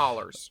dollars and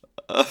hollers.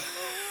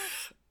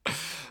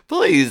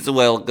 Please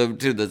welcome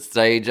to the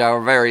stage our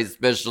very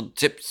special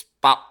Tip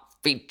Spot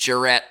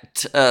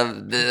featurette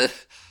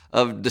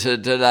of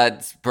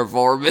tonight's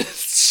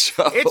performance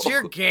show. It's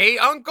your gay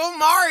Uncle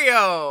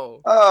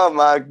Mario. Oh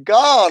my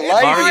God,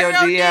 lady.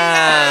 Mario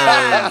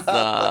Diaz.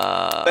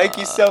 Thank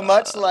you so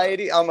much,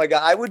 lady. Oh my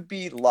God, I would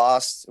be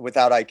lost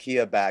without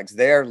IKEA bags.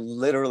 They're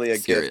literally a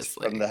gift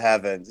from the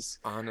heavens.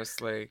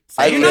 Honestly,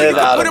 you can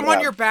put them on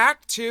your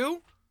back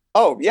too.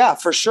 Oh yeah,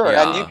 for sure.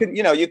 Yeah. And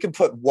you can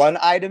put one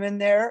item in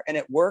there and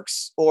it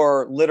works,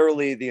 or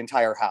literally the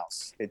entire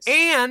house.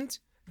 And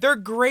they're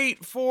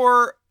great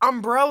for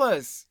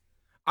umbrellas.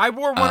 I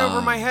wore one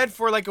over my head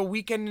for like a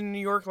weekend in New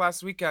York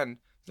last weekend.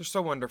 They're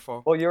so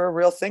wonderful. Well, you're a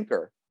real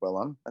thinker,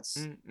 Willem. That's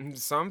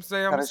some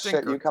say I'm kind a of stinker.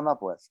 shit you come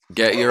up with.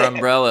 Get your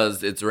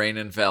umbrellas. It's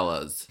raining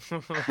fellas.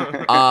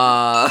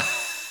 How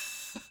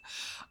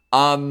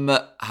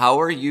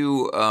are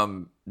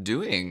you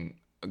doing,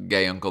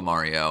 gay Uncle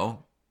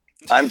Mario?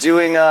 I'm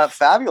doing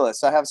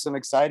fabulous. I have some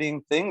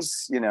exciting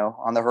things,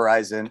 on the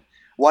horizon.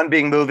 One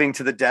being moving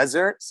to the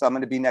desert. So I'm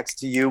going to be next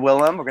to you,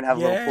 Willem. We're going to have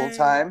a little pool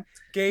time.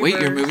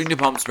 Wait, you're moving to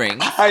Palm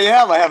Springs? I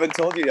am. I haven't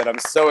told you yet. I'm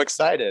so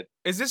excited.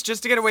 Is this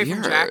just to get away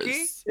from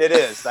Jackie? It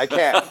is. I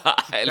can't.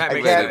 I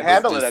can't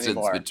handle it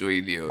anymore.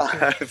 Between you.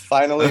 I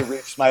finally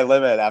reached my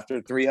limit after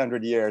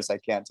 300 years. I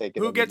can't take it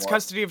Who anymore. gets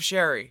custody of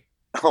Sherry?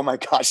 Oh my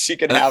gosh, she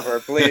can have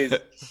her, please.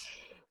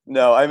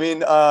 No, I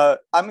mean,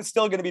 I'm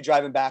still going to be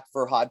driving back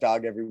for a hot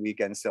dog every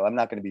weekend, so I'm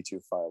not going to be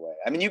too far away.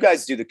 I mean, you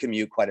guys do the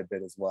commute quite a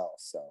bit as well,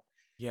 so.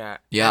 Yeah.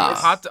 Yeah.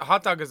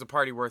 Hot dog is a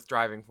party worth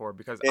driving for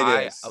because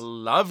I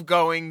love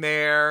going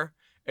there.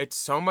 It's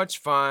so much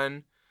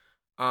fun.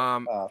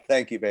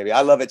 Thank you, baby.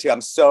 I love it too. I'm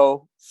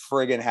so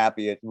friggin'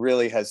 happy. It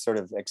really has sort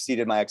of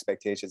exceeded my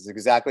expectations. It's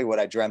exactly what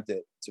I dreamt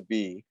it to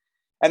be.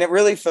 And it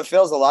really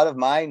fulfills a lot of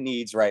my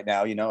needs right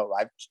now.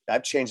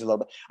 I've changed a little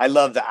bit. I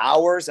love the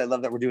hours. I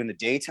love that we're doing the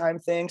daytime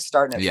thing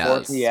starting at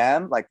 4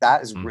 p.m. Like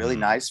that is really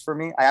nice for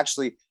me. I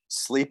actually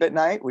sleep at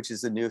night, which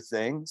is a new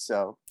thing.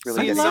 So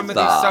really seeing some of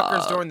these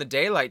suckers during the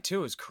daylight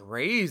too is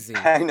crazy.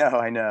 I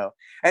know.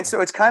 And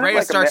so it's kind Rhea of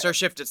like starts her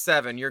shift at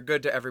 7. You're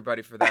good to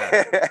everybody for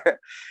that.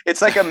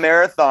 It's like a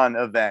marathon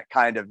event,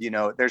 kind of.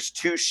 There's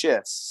 2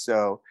 shifts,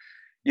 so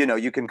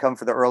you can come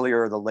for the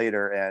earlier or the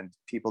later, and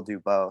people do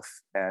both.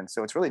 And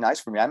so it's really nice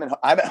for me. I'm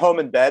at home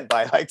in bed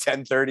by like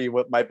 10:30.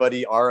 What my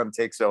buddy Aram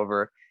takes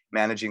over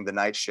managing the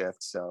night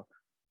shift. So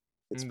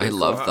I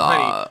love that.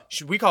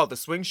 Honey, we call it the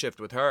swing shift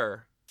with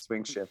her.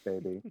 Swing shift,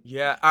 baby.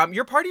 Yeah.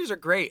 Your parties are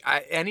great.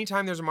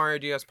 Anytime there's a Mario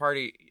Diaz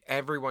party,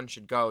 everyone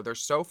should go. They're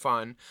so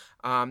fun.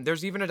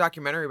 There's even a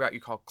documentary about you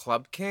called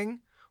Club King.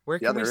 Where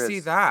can we see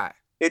that?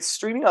 It's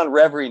streaming on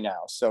Reverie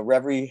now. So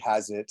Reverie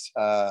has it.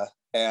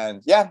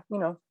 And yeah,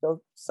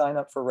 go sign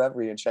up for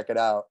Reverie and check it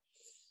out.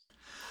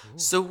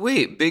 So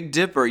wait, Big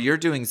Dipper, you're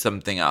doing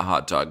something at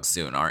Hot Dog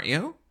soon, aren't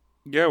you?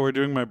 Yeah, we're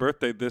doing my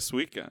birthday this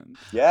weekend.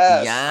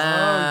 Yes.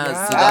 Yes.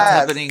 So that's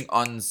happening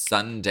on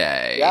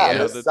Sunday. Yeah,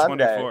 the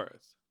Sunday. 24th.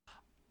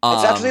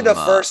 It's actually the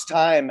first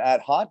time at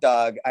Hot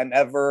Dog I'm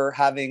ever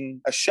having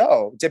a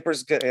show.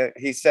 Dipper's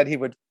he said he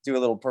would do a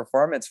little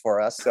performance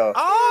for us. So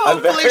I'm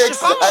very Felicia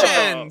excited.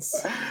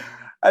 Functions.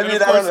 I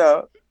mean, I don't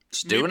know.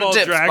 Just doing Meatball a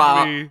dip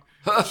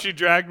spot. She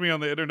dragged me on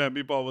the internet.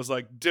 Meatball was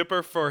like,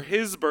 Dipper for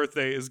his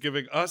birthday is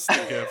giving us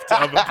the gift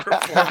of a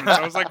performance.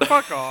 I was like,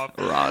 fuck off.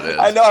 Rotted.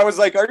 I know. I was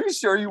like, are you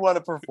sure you want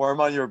to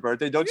perform on your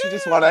birthday? Don't you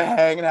just want to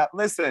hang out?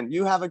 Listen,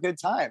 you have a good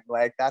time.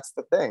 Like, that's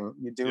the thing.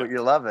 You do what you're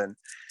loving.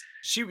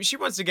 She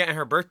wants to get in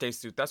her birthday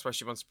suit. That's why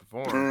she wants to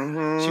perform.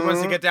 Mm-hmm. She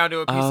wants to get down to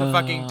a piece of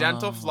fucking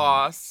dental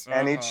floss.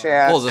 Any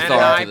chance. Pulls the and thumb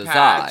an to the eye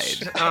patch.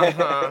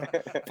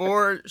 side.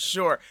 For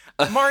sure.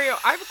 Mario,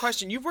 I have a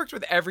question. You've worked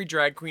with every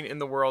drag queen in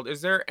the world.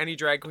 Is there any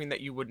drag queen that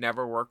you would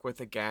never work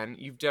with again?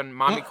 You've done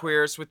Mommy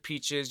Queers with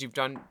Peaches. You've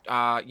done,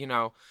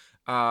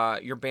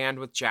 your band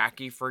with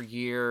Jackie for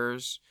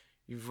years.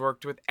 You've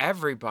worked with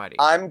everybody.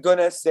 I'm going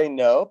to say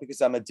no because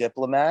I'm a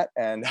diplomat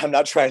and I'm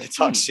not trying to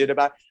talk shit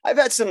about. I've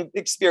had some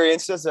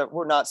experiences that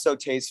were not so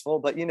tasteful,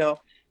 but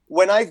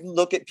when I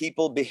look at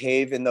people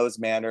behave in those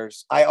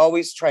manners, I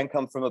always try and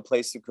come from a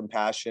place of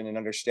compassion and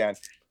understand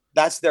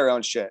that's their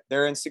own shit.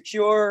 They're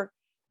insecure.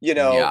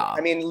 Yeah.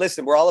 I mean,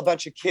 listen, we're all a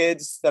bunch of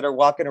kids that are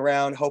walking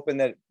around hoping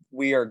that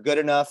we are good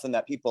enough and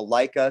that people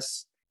like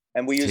us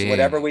and we use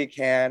whatever we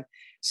can.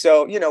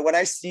 So, when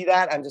I see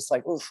that, I'm just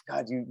like, oof,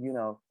 God,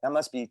 that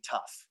must be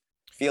tough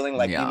feeling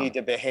like you need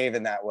to behave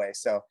in that way.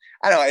 So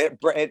I don't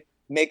know, it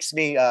makes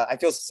me, I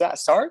feel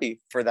sorry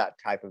for that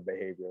type of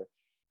behavior.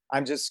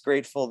 I'm just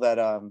grateful that,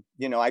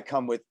 I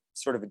come with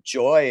sort of a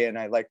joy and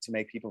I like to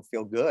make people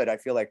feel good. I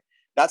feel like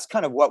that's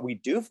kind of what we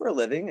do for a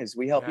living is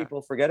we help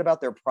people forget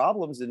about their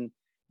problems and,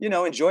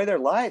 enjoy their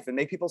life and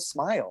make people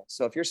smile.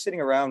 So if you're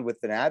sitting around with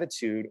an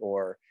attitude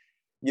or,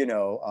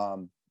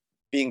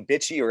 being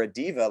bitchy or a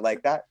diva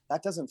like that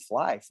doesn't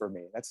fly for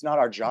me. That's not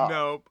our job.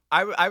 Nope.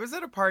 I was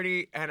at a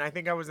party and I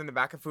think I was in the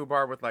back of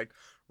Fubar with like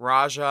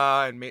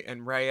Raja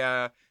and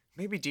Rhea.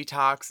 maybe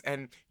Detox,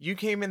 and you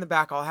came in the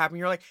back all happy.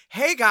 You're like,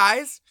 hey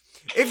guys,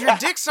 if your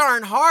dicks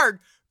aren't hard,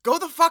 go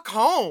the fuck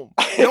home.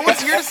 No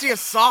one's here to see a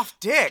soft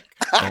dick.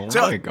 Oh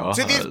my God.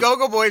 To these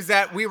go-go boys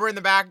that we were in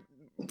the back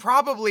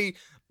probably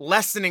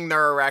lessening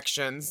their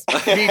erections.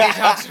 Me,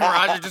 Detox, and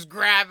Roger just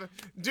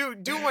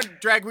do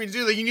what drag queens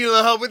do. Like, you need a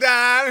little help with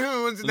that.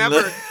 Who wants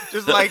never?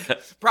 Just like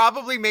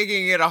probably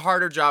making it a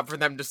harder job for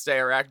them to stay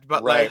erect.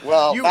 But right. like,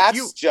 well,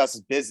 that's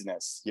just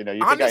business. You know,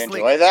 you honestly,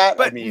 think I enjoy that?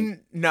 But I mean,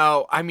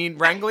 no. I mean,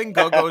 wrangling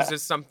go-go's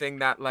is something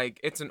that like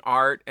it's an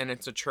art and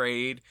it's a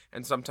trade.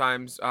 And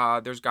sometimes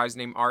there's guys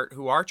named Art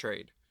who are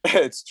trade.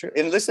 It's true.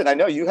 And listen, I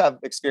know you have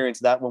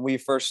experienced that when we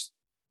first,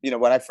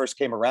 when I first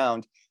came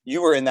around.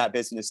 You were in that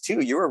business too.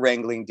 You were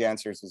wrangling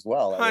dancers as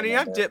well. Honey,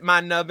 I've dipped my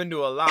nub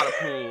into a lot of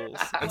pools,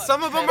 and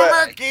some of them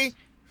are murky.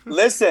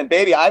 Listen,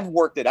 baby, I've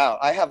worked it out.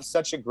 I have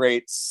such a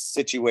great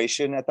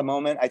situation at the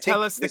moment.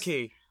 Tell us the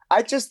key.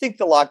 I just think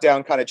the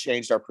lockdown kind of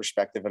changed our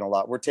perspective in a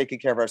lot. We're taking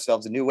care of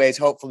ourselves in new ways.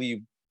 Hopefully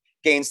you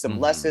gain some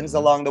lessons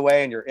along the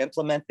way and you're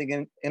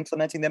implementing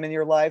them in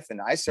your life. And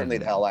I certainly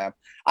the hell am.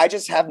 I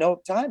just have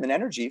no time and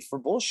energy for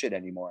bullshit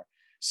anymore.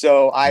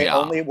 So I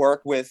only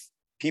work with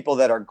people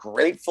that are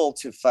grateful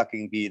to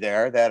fucking be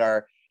there,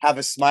 that have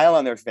a smile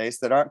on their face,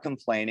 that aren't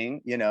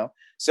complaining,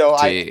 So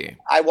I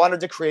wanted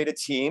to create a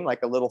team,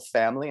 like a little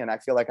family. And I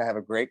feel like I have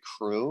a great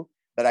crew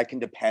that I can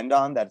depend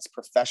on, that's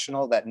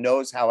professional, that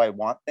knows how I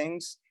want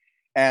things.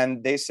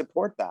 And they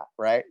support that,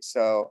 right?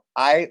 So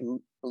I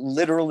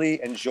literally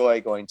enjoy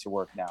going to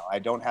work now. I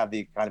don't have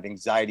the kind of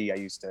anxiety I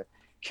used to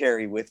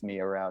carry with me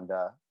around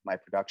my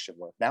production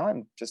work. Now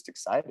I'm just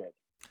excited.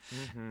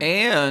 Mm-hmm.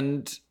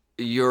 And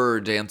your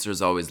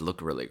dancers always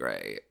look really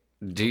great.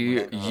 Do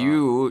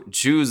you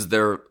choose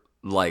their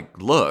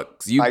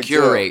looks? You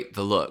curate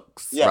the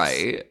looks,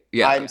 right?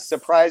 Yeah. I'm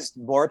surprised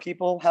more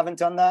people haven't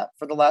done that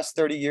for the last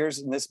 30 years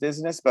in this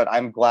business, but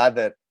I'm glad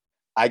that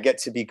I get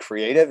to be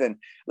creative. And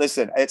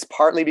listen, it's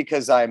partly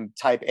because I'm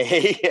type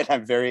A and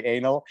I'm very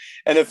anal.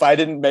 And if I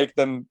didn't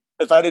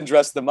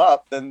dress them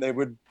up, then they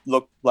would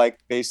look like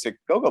basic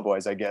go-go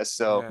boys, I guess.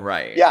 So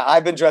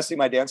I've been dressing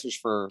my dancers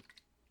for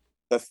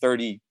the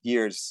 30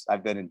 years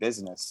I've been in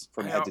business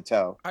from head to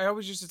toe. I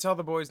always used to tell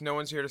the boys, no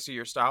one's here to see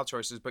your style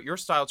choices, but your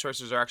style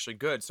choices are actually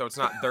good. So it's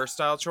not their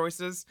style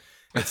choices.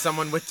 It's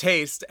someone with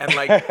taste. And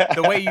like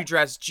the way you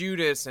dress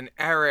Judas and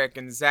Eric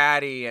and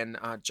Zaddy and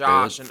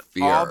Josh and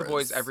all the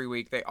boys every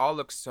week, they all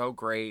look so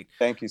great.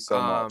 Thank you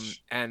so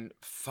much. And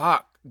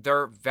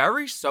they're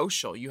very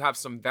social. You have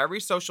some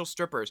very social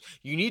strippers.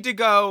 You need to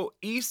go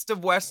east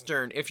of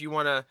Western if you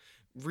want to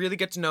really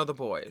get to know the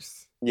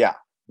boys. Yeah.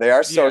 They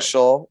are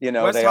social,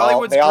 West they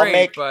Hollywood's all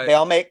great, they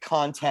all make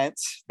content.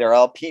 They're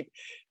all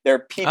they're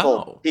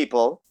people.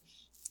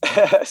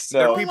 So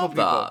they're people.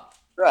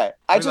 Right.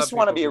 I just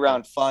want to be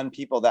around fun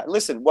people that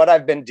listen. What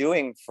I've been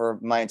doing for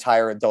my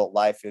entire adult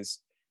life is,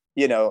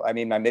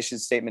 my mission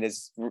statement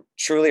is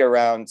truly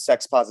around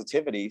sex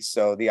positivity.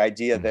 So the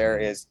idea there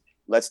is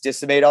let's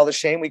dissipate all the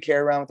shame we carry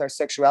around with our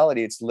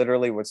sexuality. It's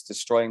literally what's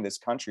destroying this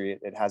country.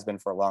 It has been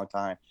for a long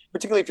time,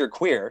 particularly if you're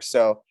queer.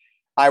 So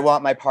I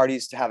want my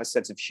parties to have a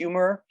sense of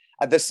humor.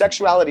 The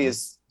sexuality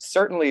is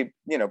certainly,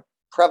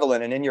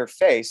 prevalent and in your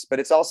face, but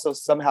it's also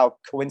somehow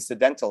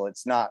coincidental.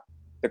 It's not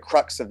the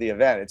crux of the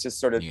event. It's just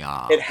sort of,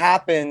 it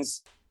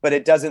happens, but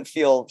it doesn't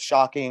feel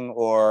shocking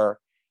or,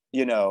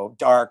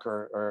 dark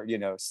or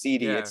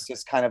seedy. Yeah. It's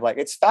just kind of like,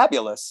 it's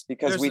fabulous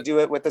because we do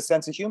it with a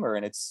sense of humor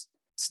and it's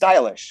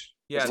stylish.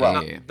 Yeah,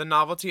 well. The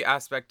novelty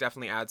aspect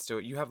definitely adds to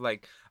it. You have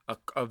like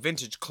a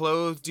vintage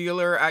clothes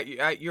dealer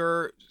at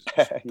your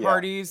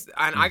parties,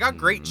 and I got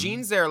great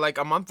jeans there like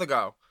a month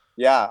ago.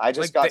 Yeah, I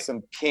just got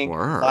some pink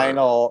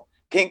vinyl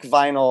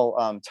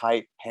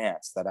tight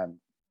pants that I'm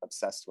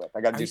obsessed with.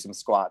 I got to do some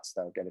squats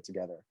though, get it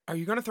together. Are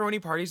you gonna throw any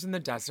parties in the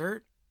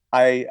desert?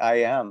 I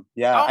am.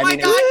 Yeah. Oh my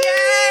God!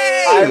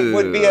 I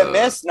would be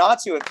amiss not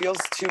to. It feels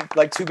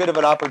too good of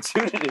an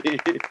opportunity.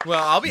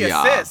 Well, I'll be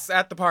a sis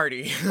at the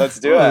party. Let's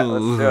do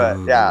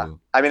it. Yeah.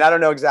 I mean, I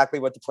don't know exactly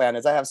what the plan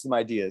is. I have some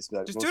ideas.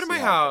 But just do it at my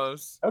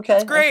house. Okay.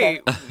 It's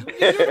great. Okay.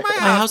 Do it at my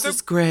house.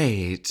 Is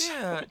great.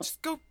 Yeah.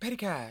 Just go petty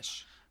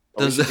cash.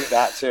 We should do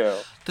that too.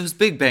 Those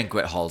big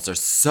banquet halls are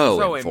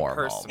so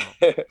informal.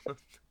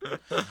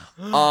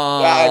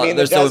 I mean,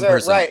 the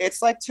desert, right?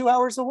 It's like 2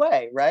 hours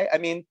away, right? I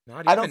mean,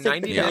 I don't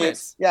think 90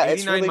 minutes. Yeah,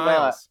 it's really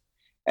not.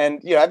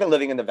 And I've been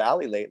living in the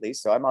valley lately,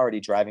 so I'm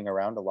already driving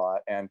around a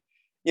lot. And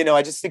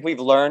I just think we've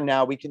learned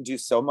now we can do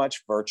so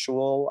much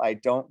virtual. I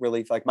don't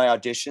really like my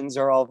auditions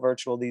are all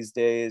virtual these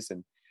days,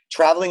 and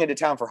traveling into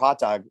town for hot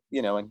dog,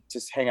 and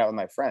just hang out with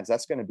my friends.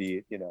 That's going to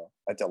be,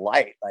 a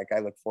delight. Like I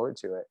look forward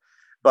to it.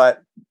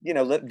 But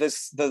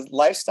the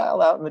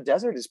lifestyle out in the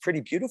desert is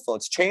pretty beautiful.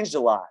 It's changed a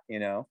lot.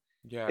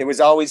 Yeah. It was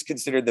always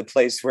considered the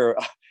place where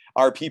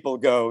our people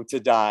go to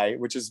die,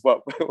 which is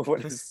what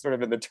is sort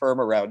of in the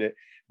term around it.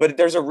 But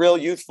there's a real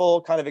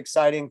youthful kind of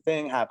exciting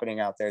thing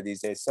happening out there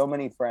these days. So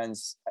many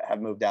friends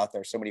have moved out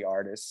there, so many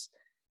artists.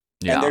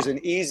 Yeah. And there's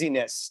an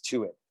easiness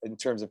to it in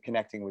terms of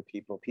connecting with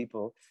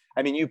people.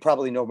 I mean, you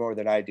probably know more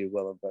than I do,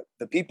 Willem, but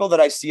the people that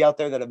I see out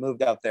there that have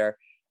moved out there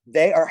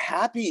they are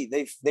happy.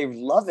 They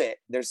love it.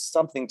 There's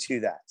something to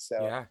that.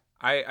 So yeah,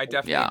 I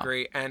definitely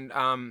agree. And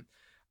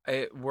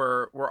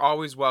we're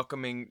always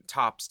welcoming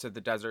tops to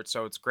the desert,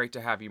 so it's great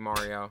to have you,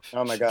 Mario.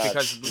 Oh my God,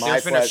 because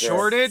there's been a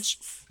shortage.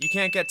 You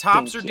can't get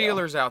tops or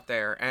dealers out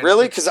there. And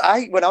really, because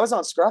when I was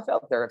on Scruff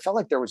out there, it felt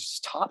like there was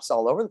just tops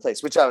all over the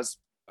place, which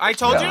I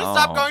told you to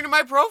stop going to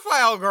my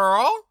profile,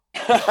 girl.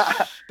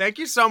 Thank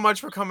you so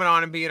much for coming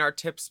on and being our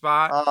tip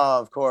spot. Oh,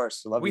 of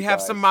course. Love we you have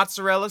guys. some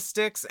mozzarella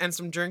sticks and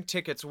some drink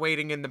tickets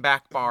waiting in the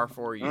back bar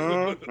for you.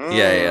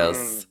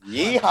 Yes.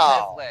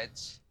 Yeehaw.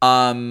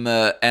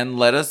 And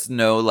let us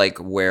know like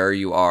where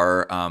you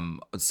are,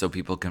 so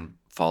people can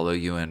follow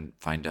you and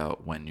find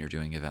out when you're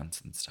doing events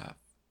and stuff.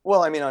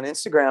 Well, I mean, on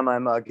Instagram,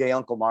 I'm Gay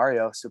Uncle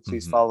Mario, so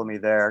please follow me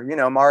there. You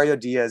know, Mario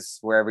Diaz,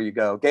 wherever you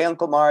go. Gay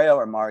Uncle Mario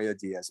or Mario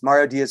Diaz.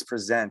 Mario Diaz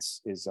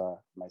Presents is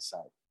my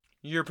site.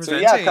 You're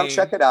presenting. So yeah, come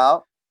check it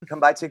out. Come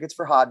buy tickets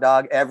for Hot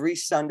Dog every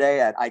Sunday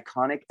at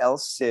Iconic El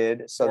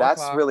Cid. So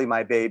that's really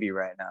my baby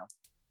right now.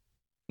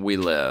 We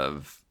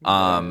live. We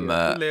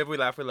live, we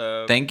laugh, we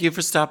love. Thank you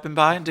for stopping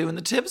by and doing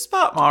the tip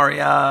spot,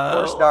 Mario.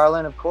 Of course,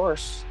 darling, of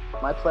course.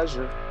 My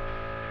pleasure.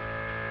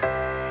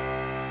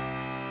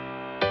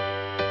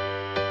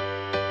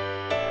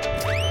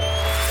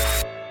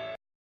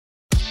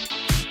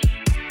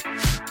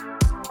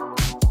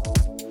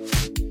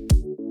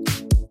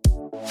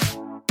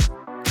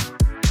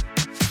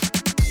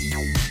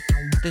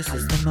 This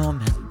is the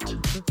moment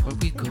where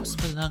we go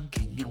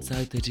spelunking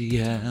inside the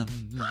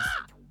DMs.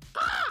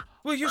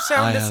 Will you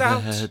sound this out?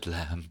 I have a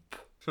headlamp.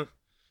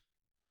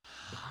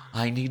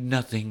 I need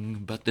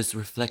nothing but this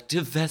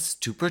reflective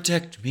vest to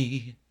protect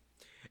me.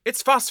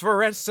 It's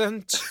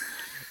phosphorescent,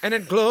 and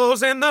it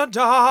glows in the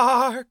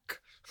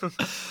dark. What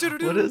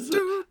is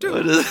it?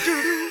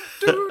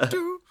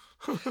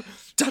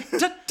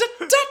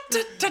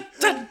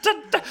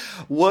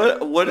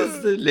 What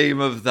is the name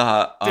of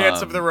that?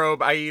 Dance of the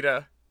Robe,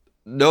 Aida.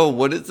 No,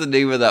 what is the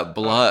name of that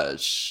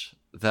blush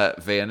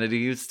that Vanity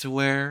used to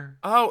wear?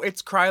 Oh,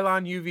 it's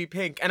Krylon UV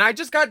Pink, and I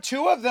just got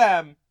 2 of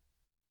them.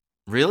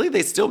 Really?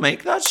 They still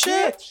make that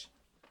shit?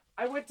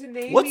 I went to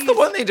Navy. What's the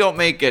one they don't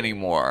make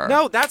anymore?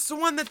 No, that's the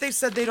one that they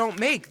said they don't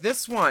make.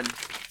 This one.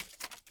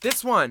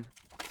 This one.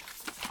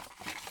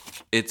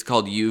 It's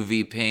called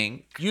UV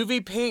Pink.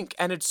 UV Pink,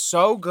 and it's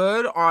so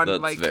good on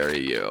That's very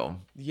you.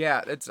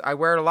 Yeah, I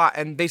wear it a lot,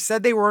 and they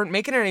said they weren't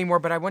making it anymore,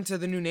 but I went to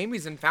the new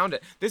Namies and found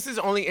it. This is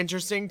only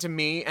interesting to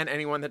me and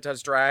anyone that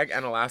does drag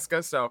and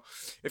Alaska. So,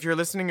 if you're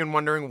listening and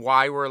wondering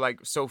why we're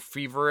like so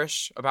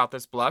feverish about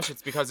this blush,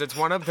 it's because it's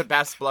one of the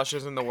best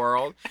blushes in the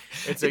world.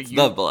 It's the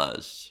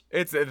blush.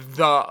 It's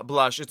the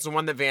blush. It's the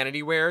one that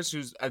Vanity wears,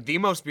 who's the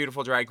most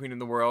beautiful drag queen in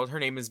the world. Her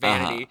name is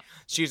Vanity.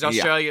 She's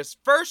Australia's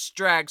first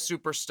drag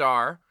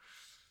superstar.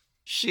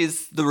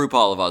 She's the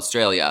RuPaul of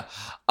Australia.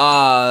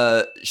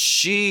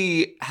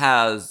 She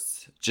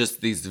has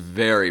just these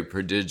very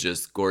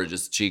prodigious,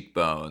 gorgeous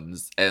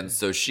cheekbones. And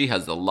so she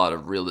has a lot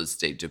of real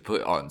estate to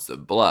put on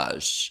some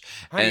blush.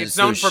 Honey, and it's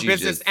known for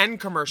business and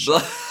commercial.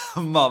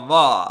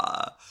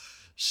 Mama.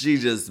 She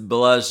just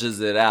blushes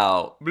it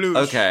out.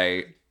 Blush.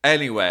 Okay.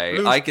 Anyway,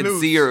 Blush, I can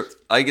see your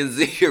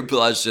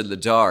blush in the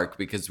dark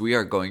because we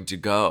are going to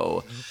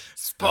go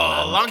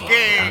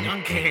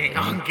spelunking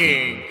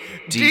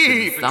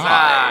deep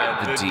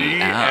inside the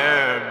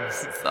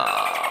DMs.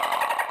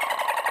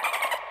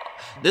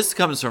 This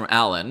comes from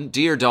Alan.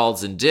 Dear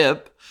Dolls and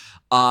Dip,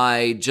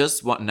 I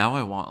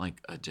want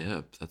like a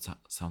dip. That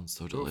sounds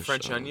so delicious.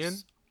 French onion?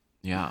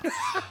 Yeah.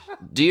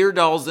 Dear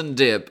Dolls and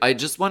Dip, I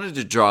just wanted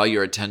to draw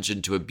your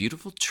attention to a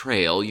beautiful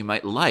trail you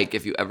might like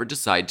if you ever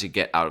decide to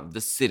get out of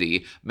the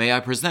city. May I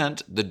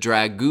present the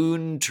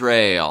Dragoon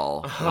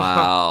Trail?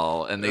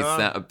 Wow. And they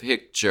sent a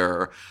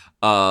picture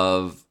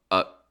of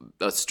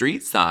a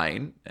street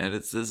sign, and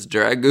it says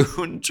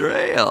Dragoon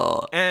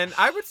Trail. And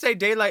I would say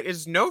daylight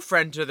is no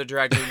friend to the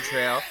Dragoon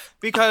Trail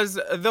because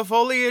the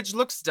foliage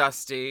looks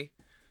dusty,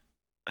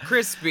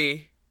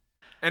 crispy,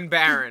 and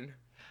barren.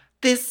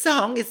 This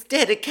song is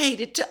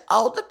dedicated to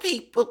all the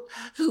people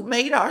who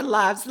made our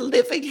lives a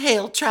living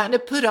hell trying to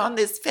put on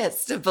this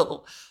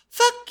festival.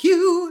 Fuck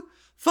you.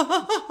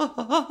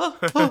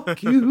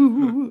 Fuck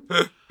you.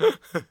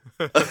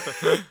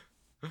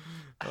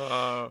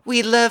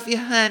 We love you,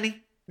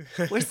 honey.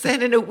 We're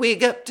sending a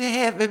wig up to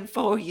heaven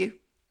for you.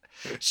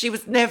 She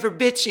was never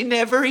bitchy,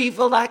 never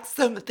evil like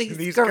some of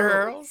these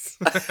girls.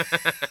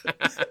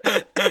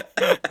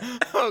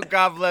 Oh,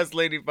 God bless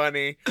Lady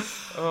Bunny.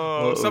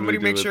 Oh, somebody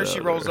make sure she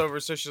rolls over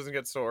so she doesn't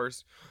get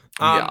sores.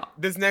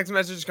 This next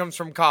message comes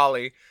from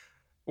Kali.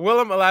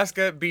 Willem,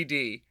 Alaska,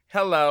 BD.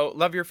 Hello,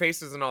 love your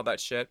faces and all that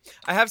shit.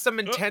 I have some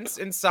intense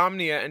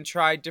insomnia and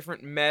tried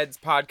different meds,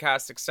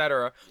 podcasts,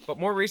 etc. But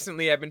more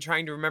recently, I've been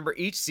trying to remember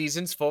each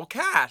season's full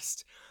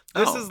cast.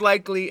 This is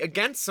likely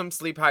against some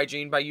sleep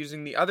hygiene by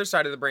using the other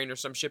side of the brain or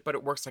some shit, but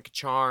it works like a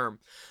charm.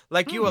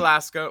 Like you,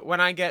 Alaska, when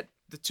I get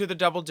to the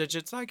double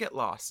digits, I get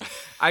lost.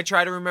 I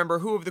try to remember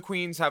who of the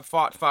queens have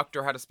fought, fucked,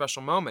 or had a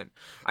special moment.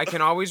 I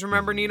can always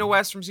remember Nina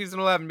West from season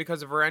 11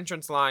 because of her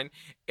entrance line.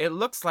 It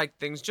looks like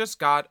things just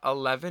got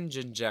 11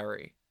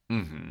 gingery.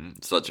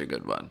 Such a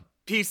good one.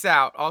 Peace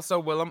out. Also,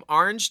 Willem,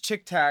 orange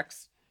Tic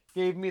Tacs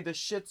gave me the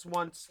shits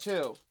once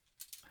too.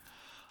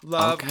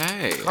 Love,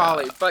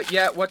 Collie. But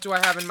yet, what do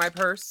I have in my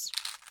purse?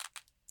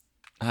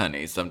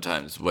 Honey,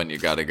 sometimes when you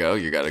gotta go,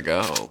 you gotta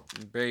go.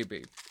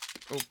 Baby.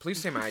 Oh,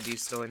 please say my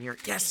ID's still in here.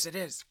 Yes, it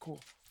is.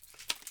 Cool.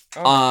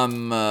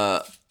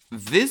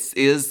 This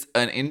is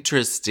an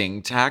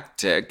interesting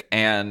tactic,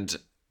 and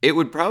it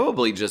would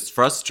probably just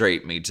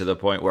frustrate me to the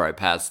point where I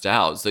passed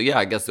out. So yeah,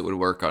 I guess it would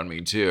work on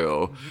me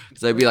too.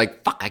 Because I'd be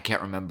like, fuck, I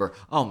can't remember.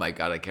 Oh my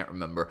God, I can't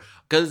remember.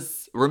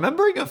 Because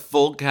remembering a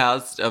full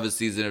cast of a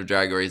season of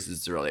Drag Race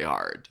is really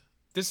hard.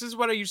 This is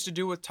what I used to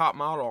do with Top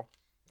Model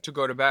to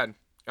go to bed.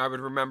 I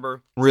would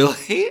remember.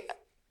 Really?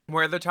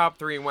 Where the top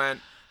 3 went,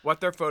 what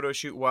their photo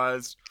shoot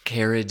was.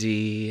 Cara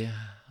D.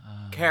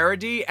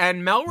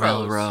 And Melrose.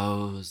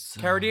 Melrose.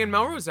 Cara D and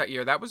Melrose that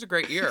year. That was a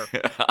great year.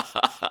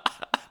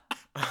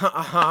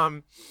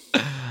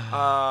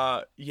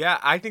 Yeah,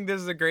 I think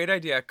this is a great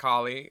idea,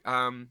 Collie.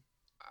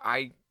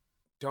 I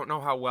don't know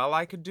how well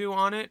I could do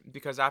on it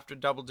because after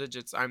double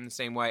digits, I'm the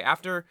same way.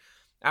 After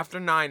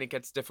 9, it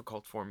gets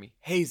difficult for me.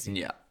 Hazy.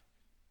 Yeah.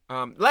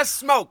 Less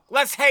smoke,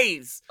 less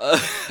haze.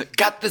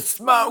 Got the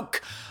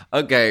smoke.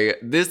 Okay,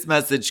 this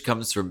message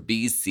comes from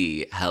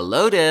BC.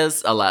 Hello,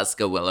 Des,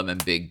 Alaska, Willem,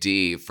 and Big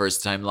D.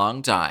 First time,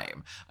 long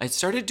time. I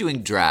started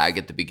doing drag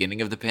at the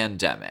beginning of the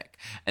pandemic,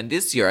 and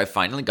this year I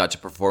finally got to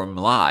perform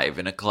live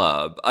in a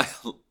club.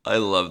 I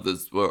love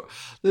this world.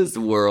 This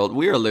world.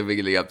 We are living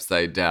in the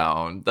upside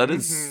down. That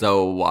is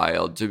so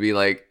wild to be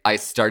like, I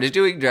started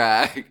doing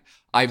drag.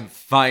 I'm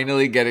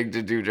finally getting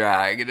to do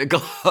drag in a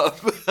club.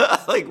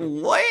 Like,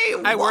 wait,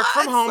 I work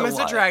from home So as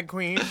a what? drag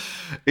queen.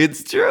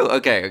 It's true.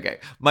 Okay.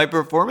 My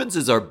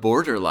performances are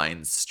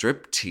borderline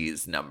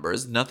striptease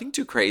numbers. Nothing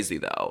too crazy,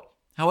 though.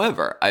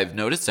 However, I've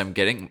noticed I'm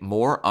getting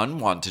more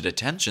unwanted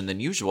attention than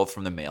usual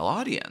from the male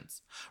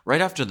audience.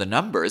 Right after the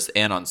numbers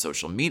and on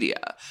social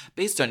media.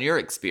 Based on your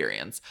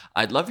experience,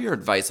 I'd love your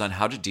advice on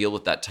how to deal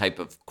with that type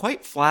of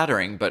quite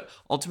flattering but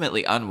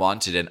ultimately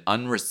unwanted and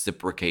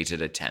unreciprocated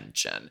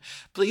attention.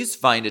 Please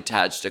find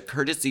attached a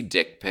courtesy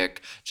dick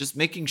pic, just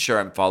making sure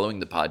I'm following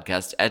the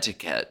podcast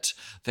etiquette.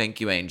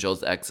 Thank you,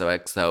 Angels.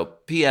 XOXO.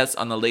 P.S.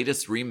 On the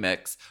latest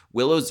remix,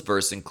 Willow's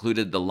verse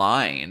included the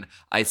line,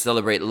 I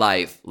celebrate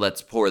life,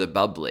 let's pour the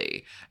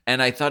bubbly.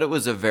 And I thought it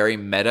was a very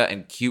meta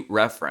and cute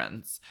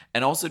reference,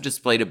 and also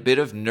displayed a bit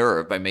of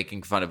nerve by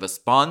making fun of a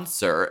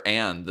sponsor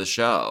and the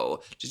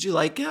show. Did you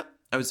like it?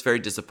 I was very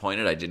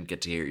disappointed I didn't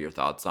get to hear your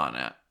thoughts on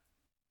it.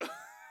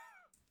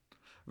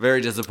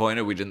 Very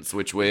disappointed we didn't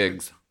switch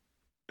wigs.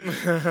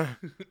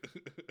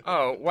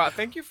 Oh, wow.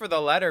 Thank you for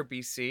the letter,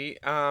 BC.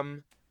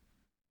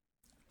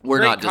 We're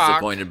great not cock.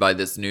 disappointed by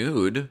this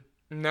nude.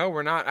 No,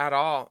 we're not at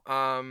all.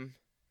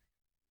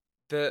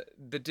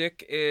 The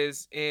dick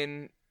is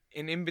in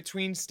an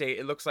in-between state.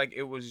 It looks like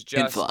it was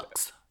just... In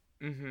flux.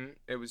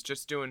 It was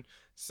just doing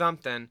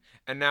something,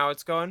 and now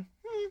it's going,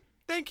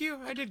 thank you,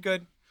 I did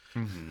good.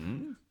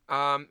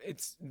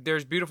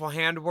 There's beautiful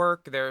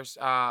handwork. There's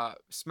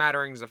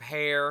smatterings of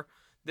hair.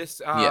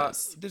 This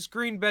this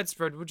green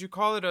bedspread, would you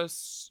call it a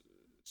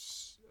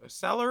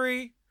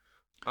celery?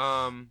 Pea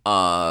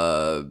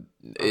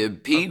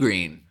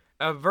green.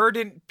 A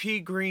verdant pea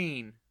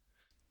green.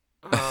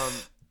 A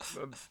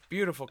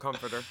beautiful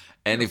comforter.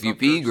 And if you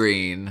pea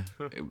green,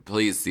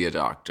 please see a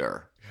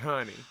doctor.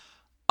 Honey.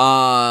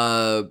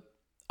 I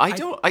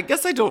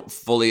guess I don't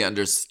fully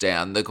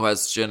understand the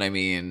question. I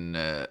mean,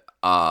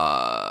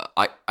 I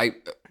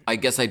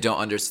guess I don't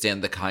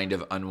understand the kind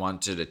of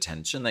unwanted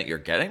attention that you're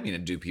getting. I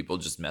mean, do people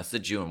just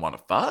message you and want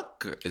to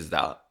fuck? Is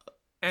that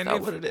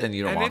what it is? And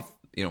you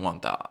don't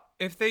want that.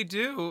 If they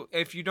do,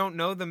 if you don't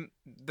know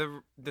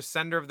the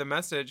sender of the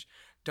message,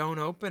 don't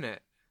open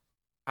it.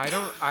 I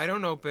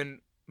don't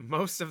open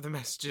most of the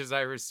messages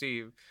I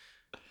receive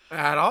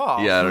at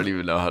all. Yeah, I don't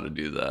even know how to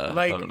do that.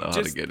 Like, I don't know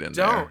how to get in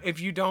there. there.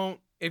 If you don't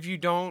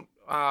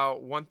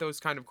want those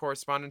kind of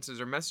correspondences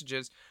or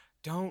messages,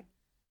 don't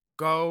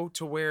go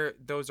to where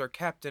those are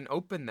kept and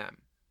open them.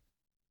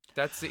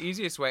 That's the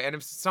easiest way. And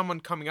if someone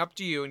coming up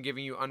to you and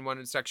giving you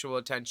unwanted sexual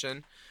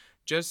attention,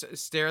 just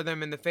stare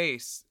them in the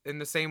face in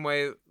the same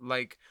way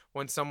like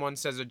when someone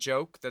says a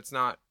joke that's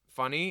not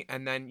funny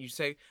and then you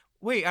say,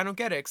 wait, I don't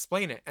get it,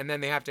 explain it. And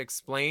then they have to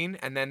explain,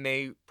 and then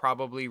they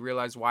probably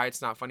realize why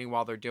it's not funny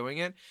while they're doing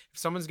it. If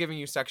someone's giving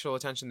you sexual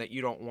attention that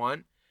you don't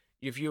want,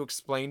 if you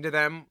explain to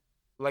them,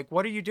 like,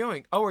 what are you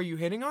doing? Oh, are you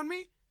hitting on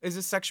me? Is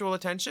this sexual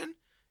attention?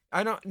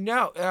 I don't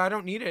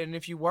need it. And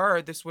if you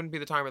were, this wouldn't be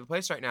the time or the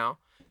place right now,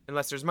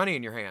 unless there's money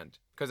in your hand,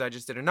 because I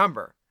just did a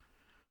number.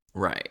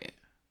 Right.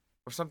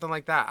 Or something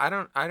like that.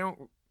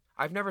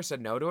 I've never said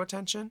no to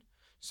attention,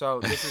 so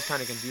this is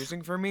kind of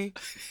confusing for me.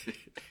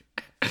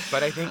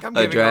 But I think I'm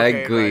giving a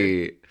drag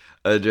queen.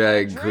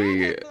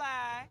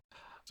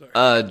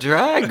 A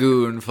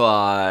dragoon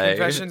fly.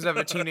 Confessions of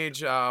a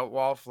Teenage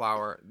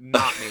Wallflower.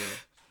 Not me.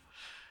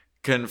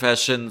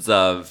 Confessions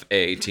of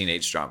a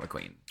Teenage Drama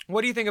Queen.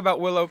 What do you think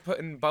about Willow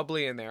putting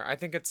bubbly in there? I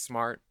think it's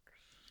smart.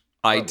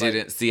 I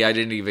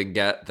didn't even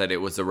get that it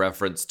was a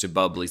reference to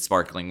bubbly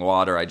sparkling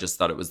water. I just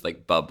thought it was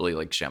like bubbly,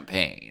 like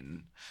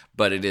champagne.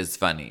 But it is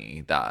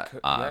funny that,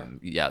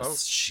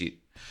 yes,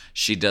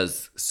 she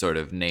does sort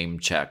of name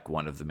check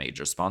one of the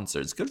major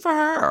sponsors. Good for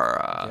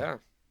her. Yeah.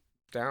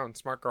 Down.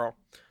 Smart girl.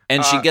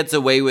 And she gets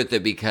away with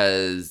it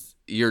because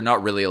you're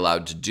not really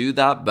allowed to do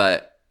that,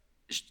 but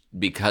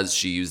because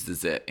she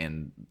uses it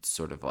in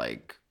sort of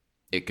like,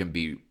 it can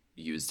be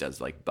used as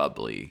like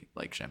bubbly,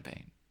 like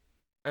champagne.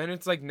 And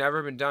it's like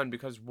never been done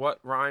because what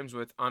rhymes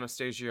with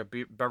Anastasia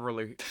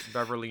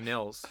Beverly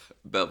Nils?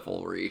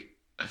 Bevelry.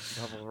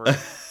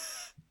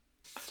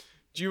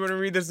 Do you want to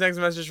read this next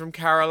message from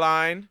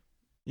Caroline?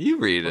 You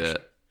read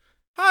it.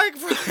 Hi.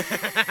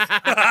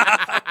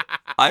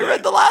 I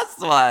read the last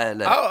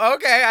one. Oh,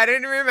 okay. I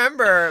didn't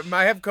remember.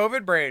 I have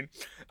COVID brain.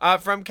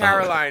 From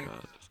Caroline.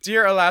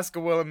 Dear Alaska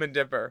Willem and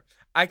Dipper,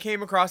 I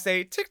came across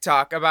a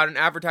TikTok about an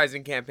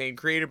advertising campaign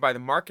created by the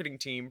marketing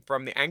team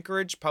from the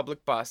Anchorage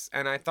Public Bus,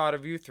 and I thought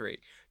of you three.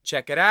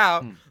 Check it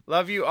out.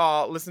 Love you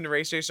all. Listen to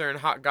Ray Chaser and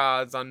Hot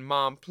Gods on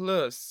Mom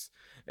Plus.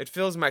 It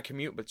fills my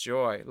commute with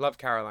joy. Love,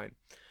 Caroline.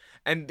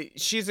 And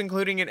she's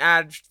including an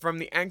ad from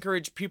the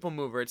Anchorage People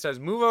Mover. It says,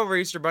 move over,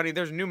 Easter Bunny.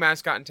 There's a new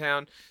mascot in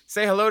town.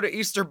 Say hello to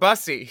Easter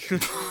Bussy.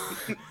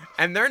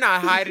 And they're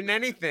not hiding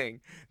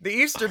anything. The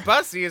Easter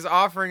Bussy is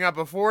offering up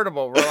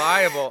affordable,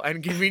 reliable,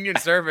 and convenient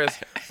service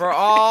for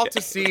all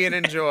to see and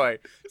enjoy.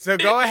 So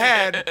go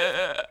ahead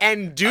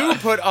and do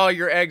put all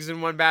your eggs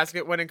in one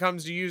basket when it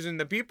comes to using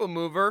the People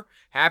Mover.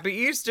 Happy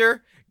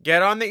Easter.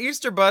 Get on the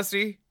Easter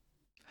Bussy.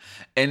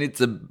 And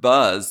it's a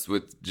bus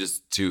with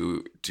just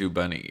two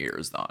bunny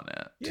ears on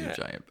it. Two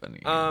giant bunny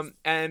ears.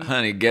 And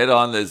honey, get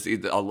on this.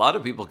 A lot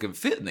of people can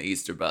fit in the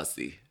Easter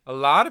Bussy. A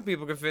lot of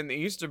people can fit in the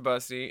Easter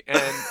Bussy,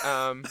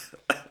 and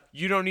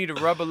you don't need to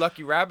rub a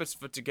lucky rabbit's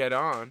foot to get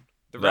on.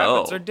 The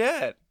rabbits are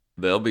dead.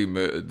 They'll be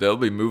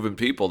moving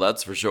people,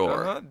 that's for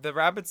sure. The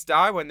rabbits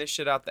die when they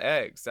shit out the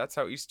eggs. That's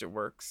how Easter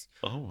works.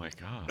 Oh my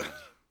God.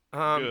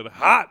 Good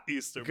hot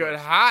Easter. Good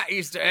hot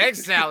Easter egg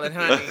salad,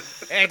 honey.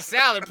 Egg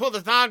salad. Pull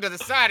the thong to the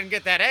side and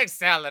get that egg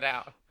salad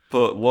out.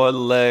 Put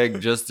one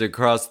leg just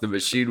across the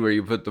machine where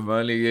you put the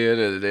money in,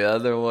 and the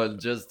other one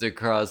just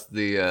across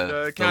the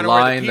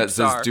line that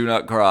says "Do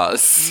not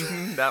cross."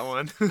 That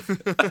one.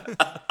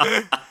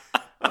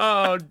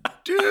 Oh,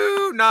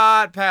 do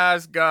not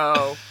pass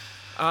go.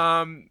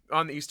 On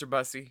the Easter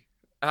Bussy.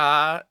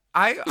 I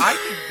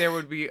think there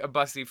would be a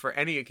Bussy for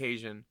any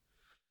occasion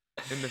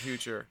in the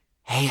future.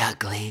 Hey,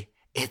 ugly.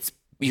 It's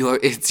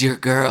your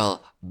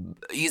girl,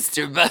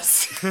 Easter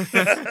Bussy.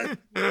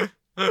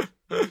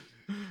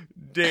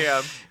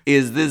 Damn.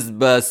 Is this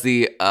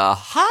Bussy a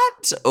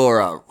hot or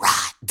a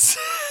rot?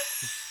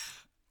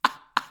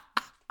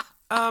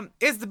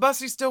 Is the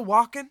Bussy still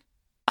walking?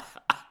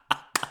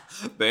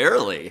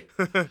 Barely.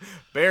 Barely.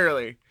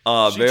 Barely.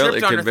 She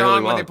tripped on her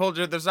thong when walk. they pulled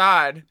her to the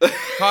side.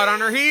 Caught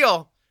on her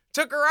heel.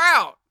 Took her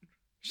out.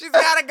 She's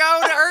got to go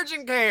to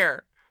urgent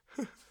care.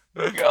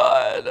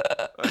 God.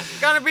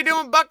 Gonna be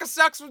doing bucket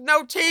sucks with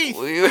no teeth.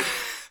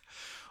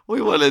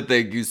 We want to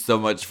thank you so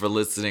much for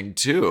listening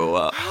to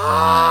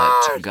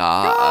Hot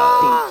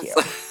God. Thank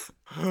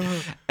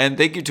you. And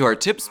thank you to our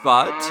tip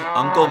spot,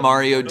 Uncle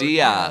Mario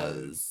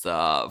Diaz,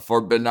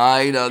 for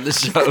benign on the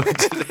show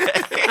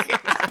today.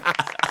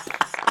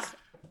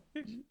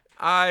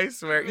 I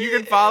swear. You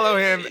can follow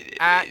him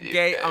at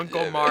Gay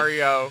Uncle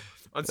Mario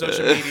on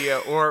social media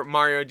or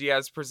Mario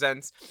Diaz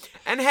Presents.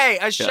 And hey,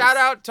 a shout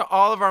out to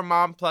all of our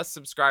Mom Plus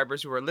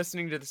subscribers who are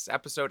listening to this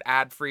episode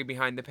ad-free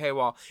behind the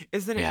paywall.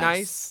 Isn't it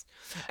nice?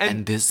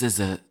 And this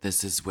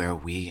is where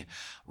we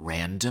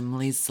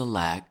randomly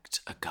select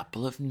a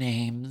couple of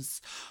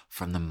names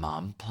from the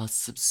Mom Plus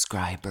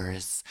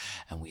subscribers,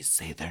 and we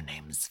say their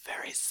names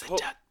very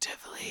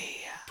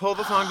seductively. Pull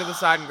the thong to the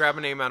side and grab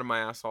a name out of my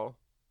asshole.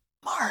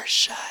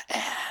 Marsha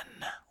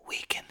N. We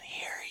can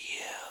hear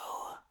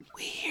you.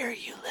 We hear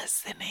you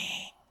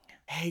listening.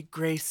 Hey,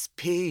 Grace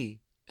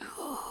P.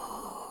 Ooh.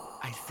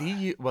 I see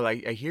you. Well, I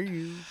hear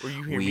you, or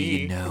you hear me.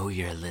 We know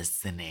you're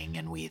listening,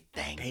 and we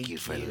thank you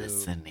for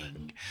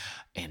listening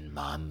in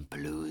Mom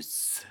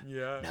Plus.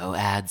 Yeah. No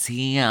ads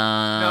here.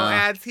 No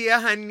ads here,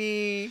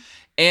 honey.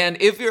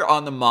 And if you're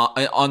on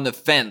the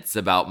fence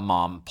about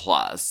Mom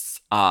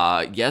Plus,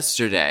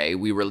 yesterday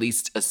we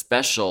released a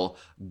special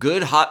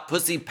Good Hot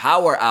Pussy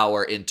Power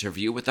Hour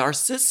interview with our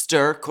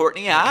sister,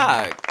 Courtney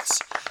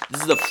Act.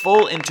 This is a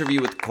full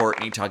interview with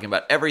Courtney talking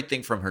about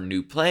everything from her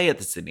new play at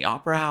the Sydney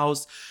Opera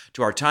House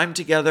to our time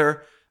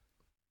together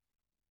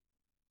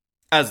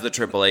as the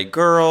AAA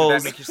girls.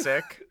 Did that make you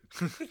sick?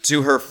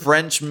 To her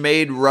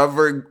French-made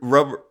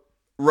rubber-gloved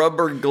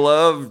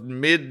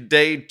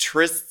midday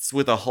trysts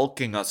with a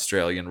hulking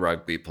Australian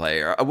rugby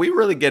player. We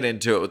really get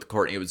into it with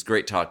Courtney. It was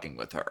great talking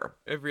with her.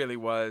 It really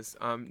was.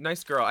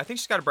 Nice girl. I think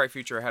she's got a bright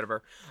future ahead of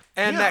her.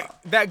 And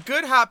that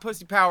Good Hot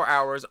Pussy Power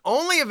Hour is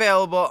only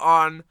available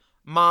on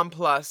Mom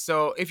Plus.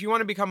 So if you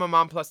want to become a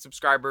Mom Plus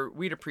subscriber,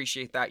 we'd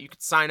appreciate that. You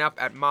could sign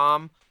up at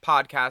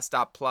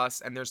mompodcast.plus,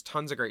 and there's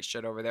tons of great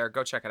shit over there.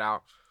 Go check it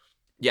out.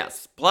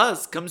 Yes.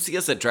 Plus, come see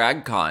us at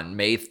DragCon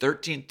May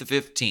 13th to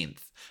 15th.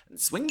 And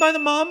swing by the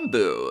mom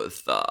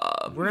booth.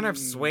 We're going to have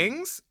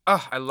swings?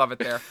 Oh, I love it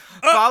there.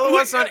 Follow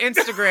us on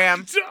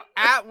Instagram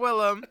at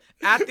Willem,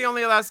 at The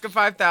Only Alaska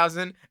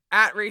 5000,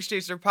 at Race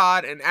Chaser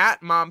Pod, and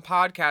at Mom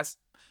Podcast.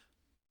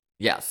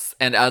 Yes,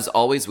 and as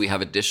always, we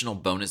have additional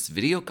bonus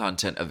video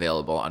content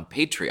available on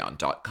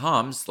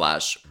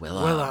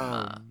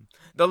patreon.com/Willem.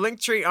 The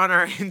link tree on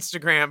our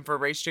Instagram for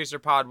Race Chaser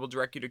Pod will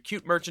direct you to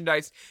cute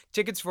merchandise,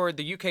 tickets for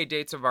the UK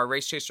dates of our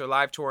Race Chaser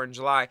Live Tour in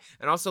July,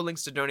 and also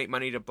links to donate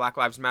money to Black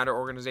Lives Matter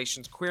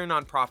organizations, queer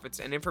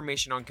nonprofits, and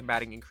information on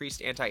combating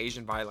increased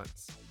anti-Asian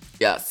violence.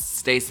 Yes,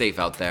 stay safe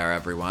out there,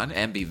 everyone,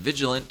 and be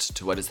vigilant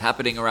to what is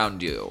happening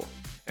around you.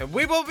 And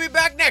we will be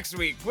back next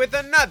week with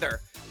another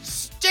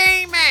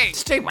steaming,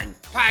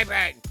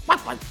 piping,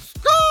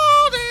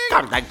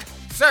 scalding,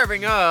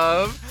 serving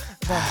of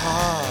the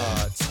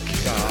hot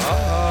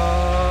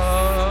goss.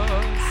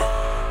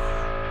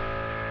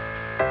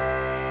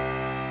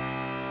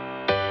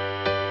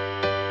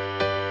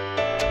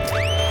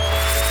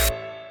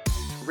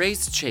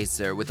 Race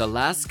Chaser with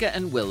Alaska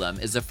and Willem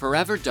is a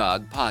Forever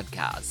Dog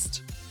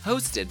podcast.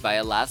 Hosted by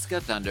Alaska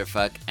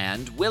Thunderfuck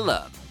and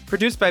Willem.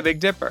 Produced by Big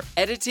Dipper.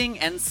 Editing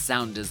and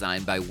sound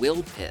design by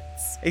Will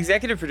Pitts.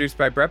 Executive produced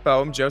by Brett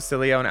Boehm, Joe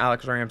Cilio, and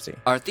Alex Ramsey.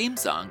 Our theme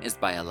song is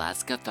by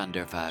Alaska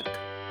Thunderfuck.